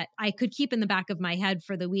forecast that I could keep in the back of my head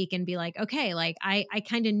for the week and be like, okay, like I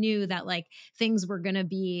kind of knew that like things were going to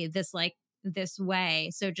be this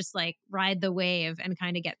way. So just like ride the wave and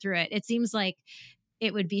kind of get through it. It seems like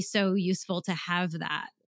it would be so useful to have that.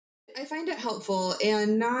 I find it helpful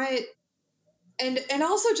and not, and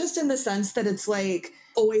also just in the sense that it's like,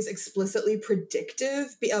 always explicitly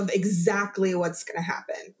predictive of exactly what's going to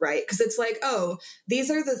happen, right? Because it's like, oh, these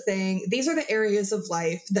are the areas of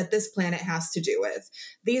life that this planet has to do with.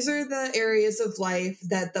 These are the areas of life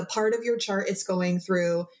that the part of your chart it's going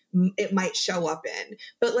through, it might show up in.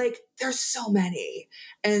 But like, there's so many.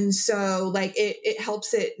 And so like it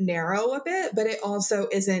helps it narrow a bit, but it also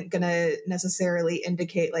isn't going to necessarily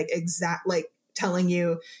indicate like exact, like telling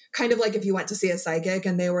you, kind of like if you went to see a psychic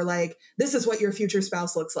and they were like, this is what your future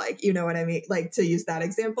spouse looks like, you know what I mean, like, to use that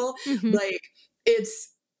example. Mm-hmm. Like,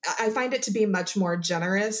 I find it to be much more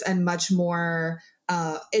generous and much more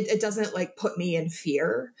it doesn't like put me in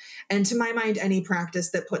fear. And to my mind, any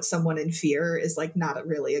practice that puts someone in fear is like not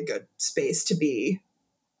really a good space to be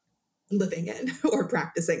living in or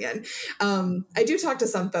practicing in. I do talk to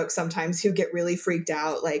some folks sometimes who get really freaked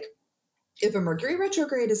out, like if a Mercury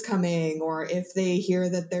retrograde is coming, or if they hear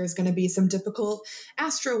that there's going to be some difficult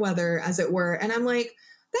astro weather, as it were. And I'm like,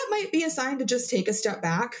 that might be a sign to just take a step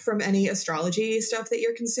back from any astrology stuff that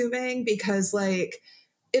you're consuming, because like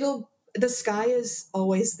the sky is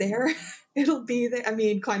always there. It'll be there. I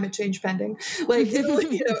mean, climate change pending, like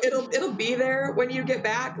it'll be there when you get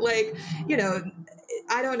back. Like,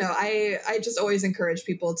 I don't know. I just always encourage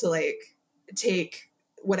people to like take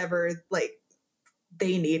whatever like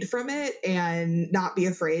they need from it and not be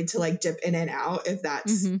afraid to like dip in and out if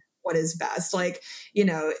that's Mm-hmm. what is best. Like,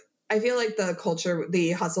 I feel like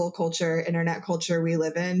the hustle culture, internet culture we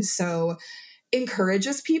live in, so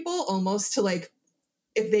encourages people almost to like,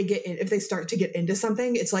 if they start to get into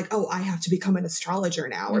something, it's like, oh, I have to become an astrologer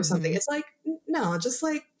now or something. Mm-hmm. It's like, no, just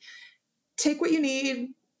like take what you need,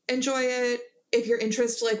 enjoy it. If your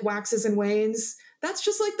interest like waxes and wanes, that's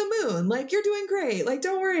just like the moon. Like, you're doing great. Like,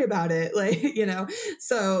 don't worry about it. Like,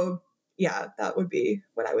 so yeah, that would be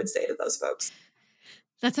what I would say to those folks.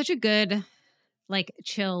 That's such a good, like,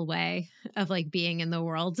 chill way of like being in the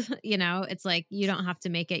world. It's like you don't have to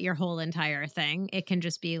make it your whole entire thing. It can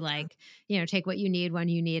just be like, take what you need when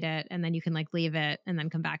you need it, and then you can like leave it and then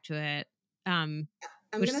come back to it. I'm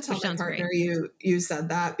Which going to tell which my sounds partner great. you said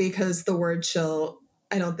that, because the word chill,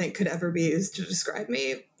 I don't think could ever be used to describe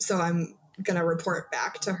me. So I'm going to report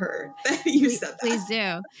back to her that you said Please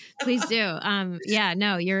that. do. Please do. Yeah,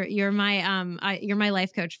 no, you're my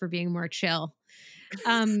life coach for being more chill.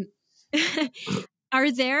 Um,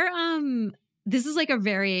 are there, this is like a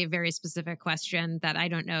very, very specific question that I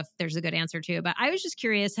don't know if there's a good answer to, but I was just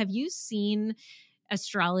curious, have you seen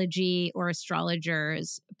astrology or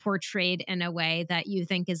astrologers portrayed in a way that you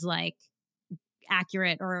think is like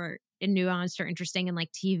accurate or nuanced or interesting in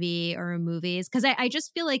like TV or movies? Because I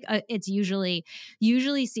just feel like it's usually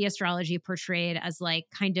see astrology portrayed as like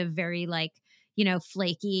kind of very like,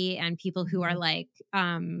 flaky, and people who are like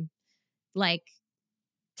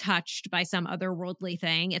touched by some otherworldly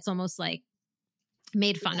thing. It's almost like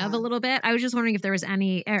made fun of a Yeah. little bit. I was just wondering if there was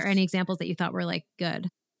any examples that you thought were like good.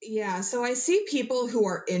 Yeah, so I see people who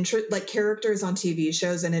are like characters on TV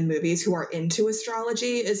shows and in movies who are into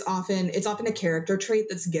astrology. It's often a character trait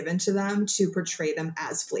that's given to them to portray them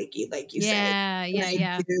as flaky, like you say. Yeah, And yeah,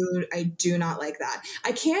 yeah. I do not like that.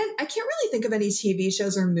 I can't really think of any TV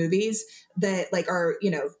shows or movies that like are,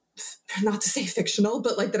 not to say fictional,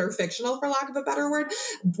 but like that are fictional, for lack of a better word,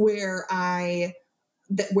 where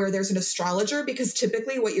where there's an astrologer, because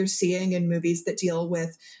typically what you're seeing in movies that deal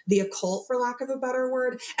with the occult, for lack of a better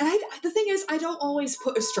word, and the thing is, I don't always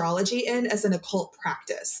put astrology in as an occult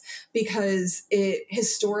practice, because it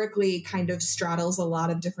historically kind of straddles a lot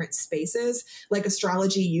of different spaces. Like,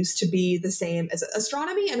 astrology used to be the same as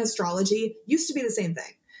astronomy, and astrology used to be the same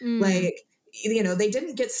thing. Mm. Like, they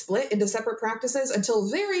didn't get split into separate practices until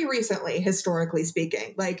very recently, historically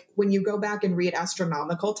speaking. Like, when you go back and read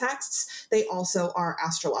astronomical texts, they also are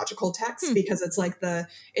astrological texts, Hmm. because it's like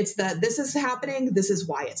this is happening, this is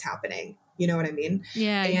why it's happening. You know what I mean?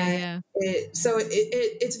 Yeah, yeah, And yeah.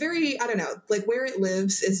 it's very, I don't know, like where it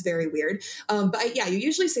lives is very weird. But yeah, you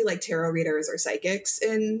usually see like tarot readers or psychics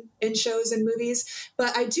in shows and movies.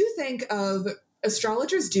 But I do think of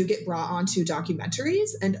astrologers do get brought onto documentaries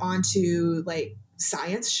and onto like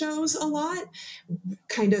science shows a lot,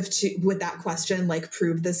 kind of with that question, like,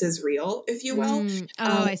 prove this is real, if you will.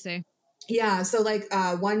 Oh, I see. Yeah, so like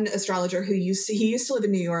one astrologer who he used to live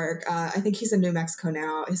in New York. I think he's in New Mexico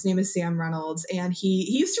now. His name is Sam Reynolds, and he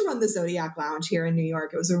used to run the Zodiac Lounge here in New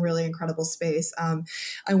York. It was a really incredible space.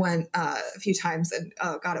 I went a few times, and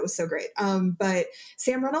oh god, it was so great. But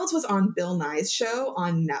Sam Reynolds was on Bill Nye's show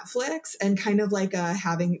on Netflix, and kind of like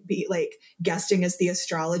be like guesting as the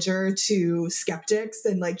astrologer to skeptics,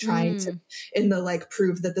 and like trying to in the like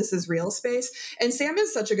prove that this is real space. And Sam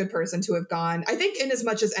is such a good person to have gone, I think, in as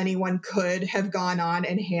much as anyone could have gone on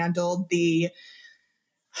and handled the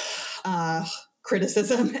uh,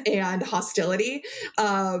 criticism and hostility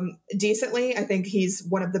decently. I think he's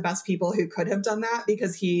one of the best people who could have done that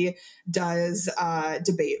because he does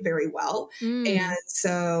debate very well. And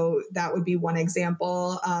so that would be one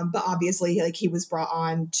example. But obviously, like, he was brought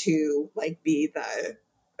on to like be the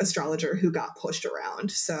astrologer who got pushed around.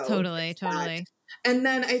 So Totally, totally. and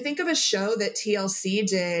then I think of a show that TLC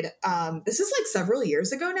did. This is like several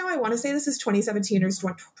years ago now. I want to say this is 2017 or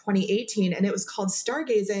 2018, and it was called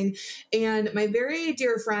Stargazing. And my very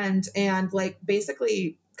dear friend and like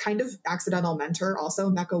basically kind of accidental mentor, also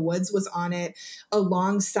Mecca Woods, was on it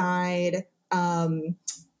alongside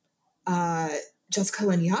Jessica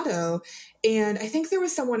Lanyadoo. And I think there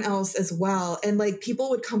was someone else as well. And like people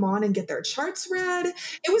would come on and get their charts read.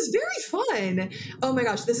 It was very fun. Oh my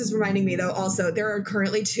gosh, this is reminding me though, also, there are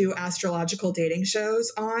currently 2 astrological dating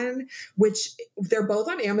shows on, which they're both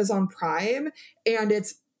on Amazon Prime, and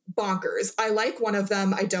it's bonkers. I like one of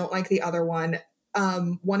them. I don't like the other one.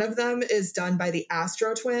 One of them is done by the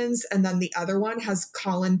Astro Twins, and then the other one has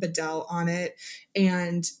Colin Bedell on it.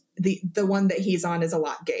 And the one that he's on is a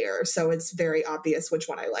lot gayer, so it's very obvious which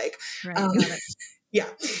one I like. Right, got it. Yeah.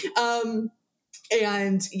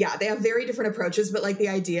 And yeah, they have very different approaches, but like the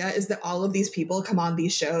idea is that all of these people come on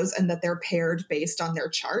these shows and that they're paired based on their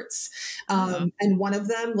charts. And one of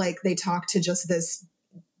them, like, they talk to just this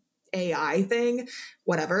AI thing,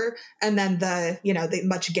 whatever. And then the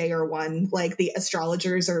much gayer one, like the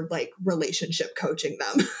astrologers are like relationship coaching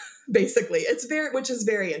them. Basically, which is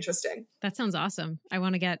very interesting. That sounds awesome. I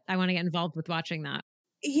want to get involved with watching that.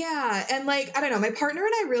 Yeah. And like, I don't know, my partner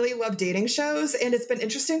and I really love dating shows, and it's been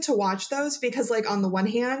interesting to watch those because like on the one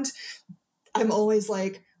hand, I'm always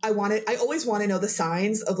like, I always want to know the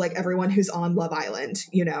signs of like everyone who's on Love Island,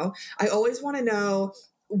 you know? I always want to know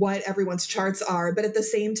what everyone's charts are, but at the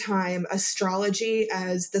same time, astrology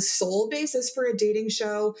as the sole basis for a dating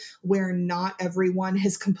show where not everyone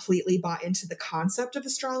has completely bought into the concept of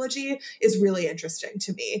astrology is really interesting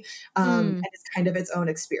to me. And it's kind of its own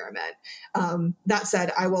experiment. That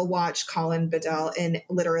said, I will watch Colin Bedell in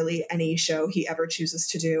literally any show he ever chooses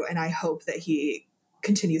to do, and I hope that he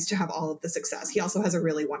continues to have all of the success. He also has a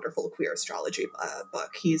really wonderful queer astrology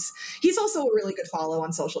book. He's also a really good follow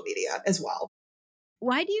on social media as well.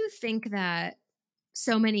 Why do you think that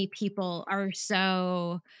so many people are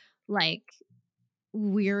so like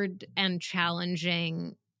weird and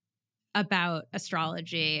challenging about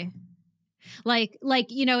astrology? Like,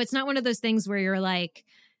 you know, it's not one of those things where you're like,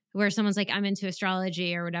 where someone's like, I'm into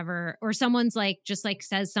astrology or whatever, or someone's like, just like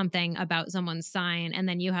says something about someone's sign. And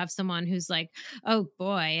then you have someone who's like, oh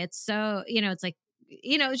boy, it's so, you know, it's like,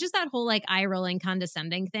 you know, it's just that whole like eye rolling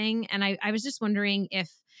condescending thing. And I was just wondering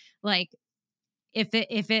if like, if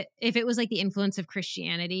it was like the influence of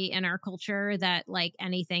Christianity in our culture, that like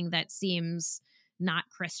anything that seems not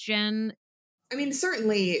Christian. I mean,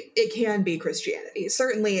 certainly it can be Christianity.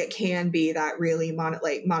 Certainly it can be that really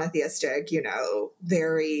monotheistic, you know,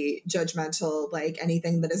 very judgmental, like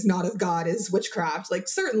anything that is not of God is witchcraft. Like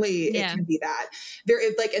certainly it can be that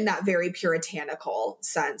very, like in that very puritanical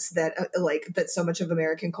sense that that so much of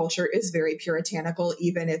American culture is very puritanical,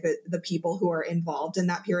 even if the people who are involved in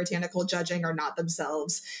that puritanical judging are not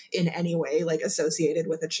themselves in any way associated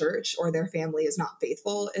with a church, or their family is not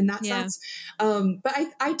faithful in that sense. But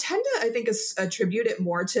I tend to, I think, attribute it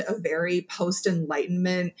more to a very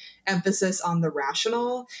post-Enlightenment emphasis on the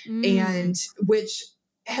rational, and which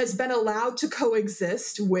has been allowed to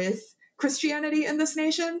coexist with Christianity in this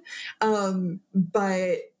nation,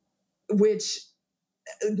 but which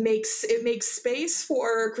makes space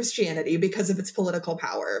for Christianity because of its political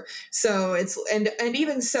power. So it's and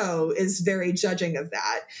even so is very judging of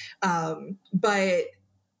that. But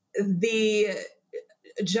the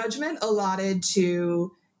judgment allotted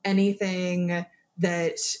to anything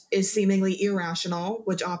that is seemingly irrational,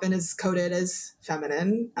 which often is coded as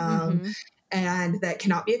feminine, and that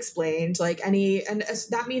cannot be explained, and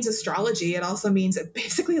that means astrology. It also means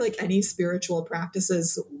basically like any spiritual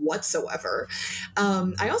practices whatsoever.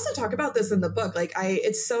 I also talk about this in the book.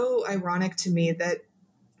 It's so ironic to me that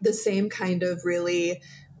the same kind of really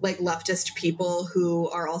like leftist people who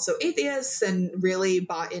are also atheists and really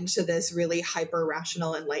bought into this really hyper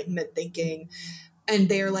rational Enlightenment thinking. And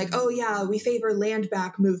they're like, oh yeah, we favor land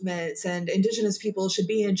back movements and indigenous people should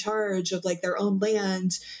be in charge of like their own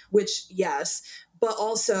land, which yes, but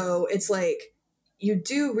also it's like, you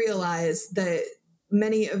do realize that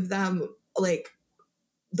many of them, like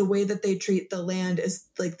the way that they treat the land is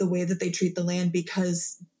like the way that they treat the land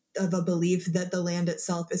because of a belief that the land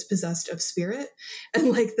itself is possessed of spirit,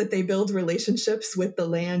 and like that they build relationships with the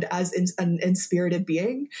land as an inspirited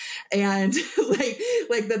being. And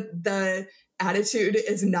like the attitude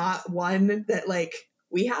is not one that like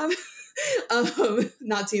we have.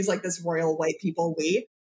 Not to use like this royal white people we.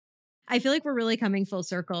 I feel like we're really coming full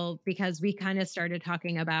circle because we kind of started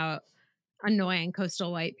talking about annoying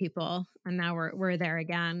coastal white people, and now we're there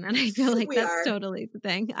again. And I feel like We that's are. totally the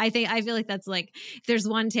thing. I feel like that's like, if there's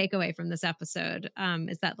one takeaway from this episode,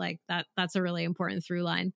 is that like that's a really important through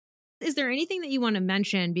line. Is there anything that you want to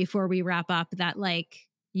mention before we wrap up that like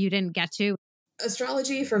you didn't get to?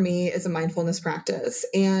 Astrology for me is a mindfulness practice.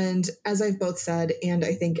 And as I've both said, and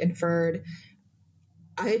I think inferred,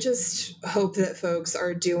 I just hope that folks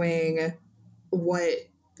are doing what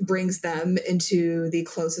brings them into the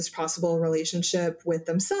closest possible relationship with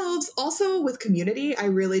themselves, also with community. I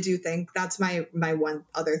really do think that's my one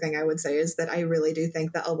other thing I would say is that I really do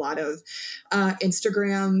think that a lot of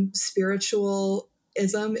Instagram spiritualism,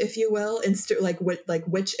 if you will,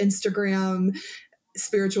 which Instagram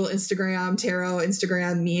spiritual Instagram, tarot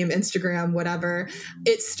Instagram, meme Instagram, whatever,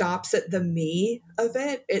 it stops at the me of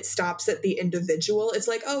it. It stops at the individual. It's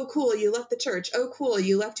like, oh, cool, you left the church. Oh, cool,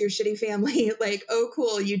 you left your shitty family. Like, oh,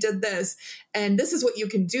 cool, you did this. And this is what you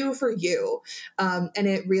can do for you. And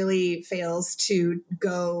it really fails to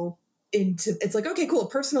go into, it's like, okay, cool,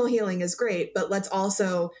 personal healing is great, but let's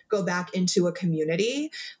also go back into a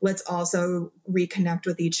community. Let's also reconnect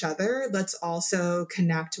with each other. Let's also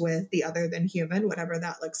connect with the other than human, whatever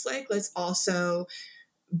that looks like. Let's also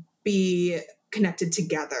be connected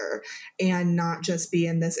together and not just be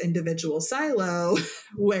in this individual silo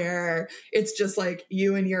where it's just like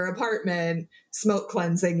you in your apartment smoke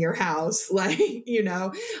cleansing your house, like, you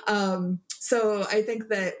know. So I think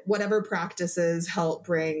that whatever practices help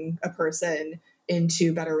bring a person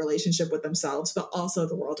into better relationship with themselves, but also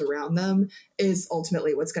the world around them, is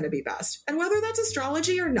ultimately what's going to be best. And whether that's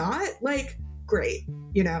astrology or not, like, great.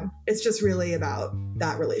 You know, it's just really about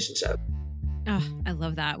that relationship. Oh, I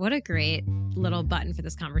love that. What a great little button for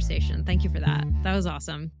this conversation. Thank you for that. That was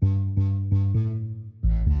awesome.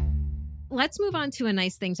 Let's move on to a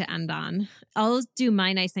nice thing to end on. I'll do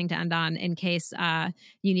my nice thing to end on in case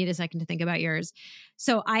you need a second to think about yours.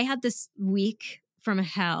 So I had this week from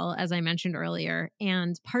hell, as I mentioned earlier.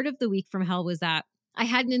 And part of the week from hell was that I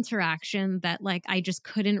had an interaction that like I just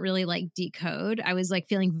couldn't really like decode. I was like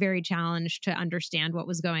feeling very challenged to understand what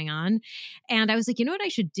was going on. And I was like, you know what I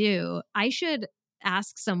should do? I should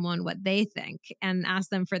ask someone what they think and ask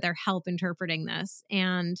them for their help interpreting this.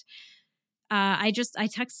 And I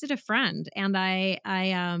texted a friend and I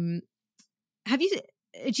have you,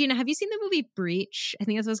 Jeanna, have you seen the movie Breach? I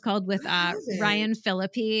think that's what it's called, with Ryan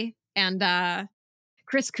Phillippe and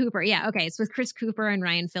Chris Cooper. Yeah. Okay. It's with Chris Cooper and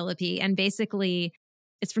Ryan Phillippe. And basically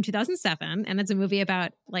it's from 2007 and it's a movie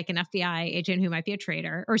about like an FBI agent who might be a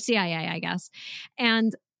traitor, or CIA, I guess.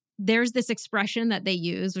 And there's this expression that they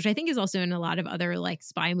use, which I think is also in a lot of other like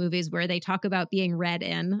spy movies, where they talk about being read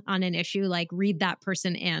in on an issue, like read that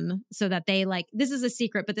person in, so that they like, this is a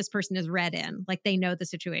secret, but this person is read in, like they know the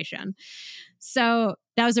situation. So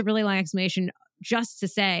that was a really long explanation just to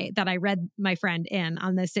say that I read my friend in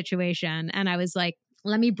on this situation. And I was like,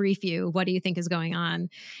 let me brief you. What do you think is going on?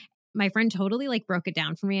 My friend totally like broke it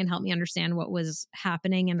down for me and helped me understand what was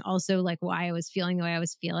happening, and also like why I was feeling the way I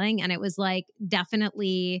was feeling. And it was like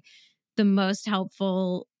definitely the most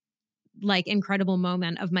helpful, like incredible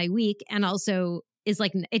moment of my week. And also is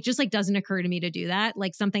like, it just like doesn't occur to me to do that.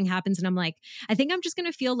 Like something happens and I'm like, I think I'm just going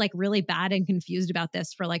to feel like really bad and confused about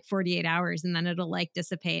this for like 48 hours and then it'll like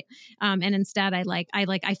dissipate. And instead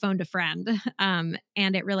I phoned a friend and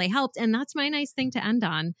it really helped. And that's my nice thing to end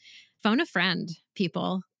on. Phone a friend,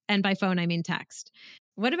 people. And by phone, I mean text.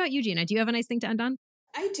 What about you, Jeanna? Do you have a nice thing to end on?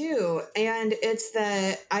 I do. And it's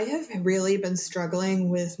that I have really been struggling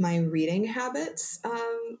with my reading habits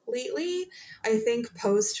lately. I think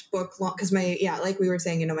post book long, because like we were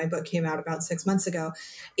saying, you know, my book came out about 6 months ago.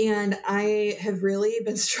 And I have really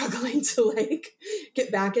been struggling to like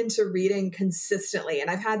get back into reading consistently. And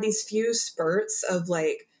I've had these few spurts of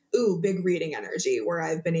like, big reading energy where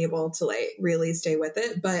I've been able to like really stay with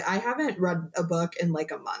it. But I haven't read a book in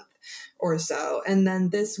like a month or so. And then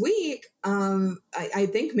this week, I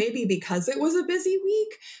think maybe because it was a busy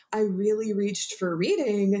week, I really reached for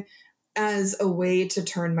reading as a way to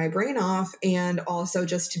turn my brain off and also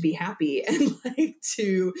just to be happy and like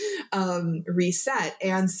to reset.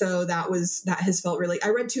 And so that has felt really, I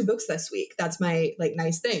read 2 books this week. That's my like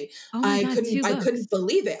nice thing. Oh my God, I couldn't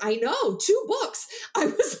believe it. I know, 2 books. I'm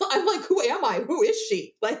like, who am I? Who is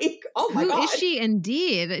she? Like, oh my God. Who is she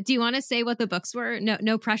indeed? Do you want to say what the books were?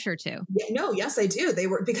 No pressure to. Yeah, no, yes, I do. They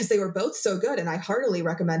were both so good, and I heartily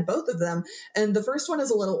recommend both of them. And the first one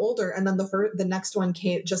is a little older, and then the next one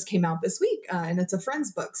came out this week, and it's a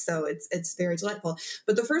friend's book, so it's very delightful.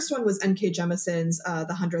 But the first one was N.K. Jemisin's The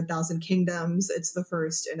 100,000 Kingdoms. It's the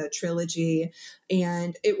first in a trilogy,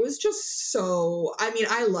 and it was just so. I mean,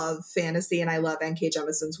 I love fantasy, and I love N.K.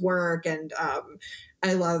 Jemisin's work, and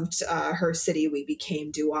I loved her City We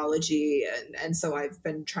Became duology, and so I've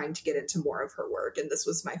been trying to get into more of her work, and this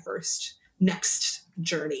was my first next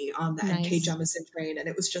journey on the N.K. Jemisin train, and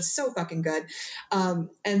it was just so fucking good.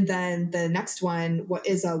 And then the next one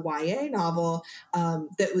is a YA novel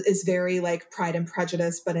that is very like Pride and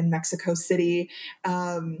Prejudice, but in Mexico City.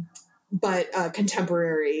 But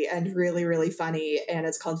contemporary and really, really funny. And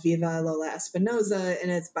it's called Viva Lola Espinosa, and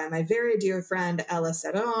it's by my very dear friend, Ella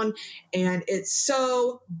Cerón. And it's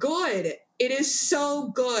so good. It is so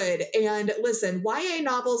good. And listen, YA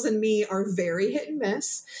novels and me are very hit and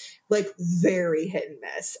miss, like very hit and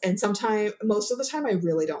miss. And sometimes, most of the time, I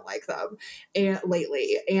really don't like them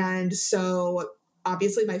lately. And so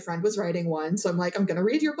obviously my friend was writing one. So I'm like, I'm going to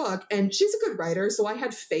read your book. And she's a good writer. So I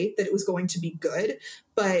had faith that it was going to be good.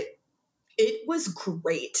 But it was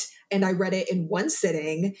great. And I read it in one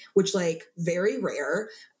sitting, which like very rare.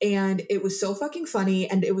 And it was so fucking funny.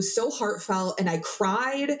 And it was so heartfelt. And I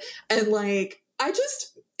cried. And like,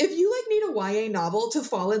 if you like need a YA novel to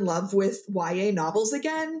fall in love with YA novels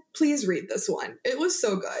again, please read this one. It was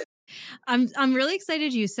so good. I'm really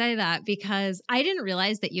excited you say that because I didn't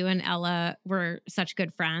realize that you and Ella were such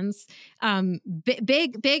good friends.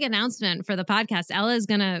 Big announcement for the podcast. Ella is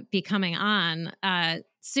going to be coming on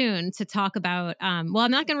soon to talk about, well,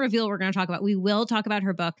 I'm not going to reveal what we're going to talk about. We will talk about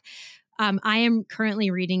her book. I am currently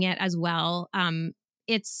reading it as well.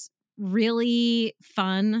 It's really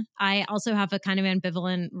fun. I also have a kind of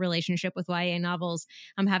ambivalent relationship with YA novels.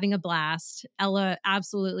 I'm having a blast. Ella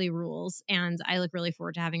absolutely rules, and I look really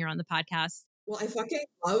forward to having her on the podcast. Well, I fucking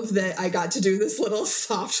love that I got to do this little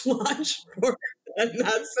soft launch for her, and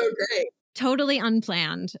that's so great. Totally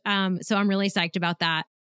unplanned. So I'm really psyched about that.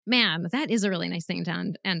 Man, that is a really nice thing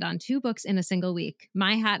to end on. 2 books in a single week.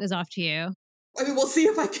 My hat is off to you. I mean, we'll see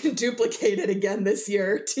if I can duplicate it again this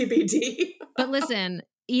year, TBD. But listen,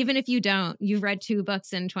 even if you don't, you've read 2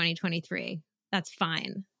 books in 2023. That's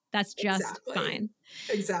fine. That's just fine.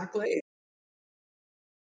 Exactly.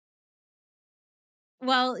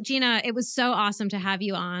 Well, Jeanna, it was so awesome to have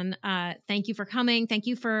you on. Thank you for coming. Thank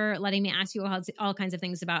you for letting me ask you all kinds of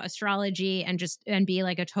things about astrology and be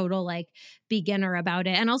like a total like beginner about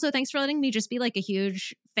it. And also thanks for letting me just be like a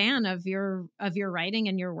huge fan of your writing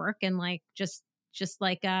and your work, and like just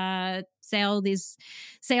like say all these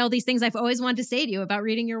things I've always wanted to say to you about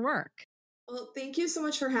reading your work. Well, thank you so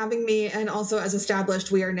much for having me. And also, as established,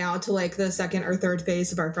 we are now to like the second or third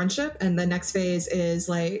phase of our friendship, and the next phase is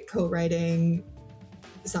like co-writing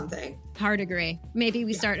something. Hard agree. Maybe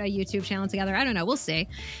we start a YouTube channel together. I don't know. We'll see.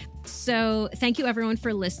 So thank you everyone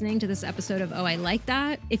for listening to this episode of Oh, I Like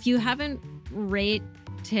That. If you haven't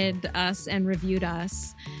rated us and reviewed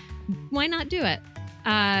us, why not do it?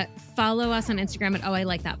 Follow us on Instagram at Oh, I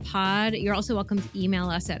Like That Pod. You're also welcome to email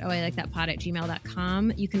us at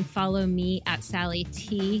ohilikethatpod@gmail.com. You can follow me at Sally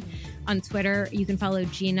T on Twitter. You can follow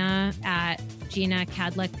Jeanna at Jeanna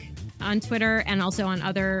Kadlec on Twitter, and also on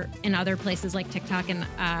other places like TikTok, and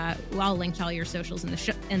I'll link to all your socials in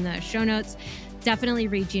the show notes. Definitely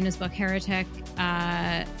read Jeanna's book Heretic.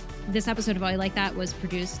 This episode of Oh, I Like That was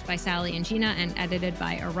produced by Sally and Jeanna and edited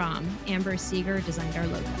by Aram. Amber Seeger designed our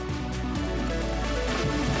logo.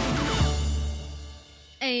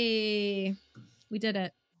 Hey, we did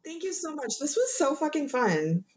it. Thank you so much. This was so fucking fun.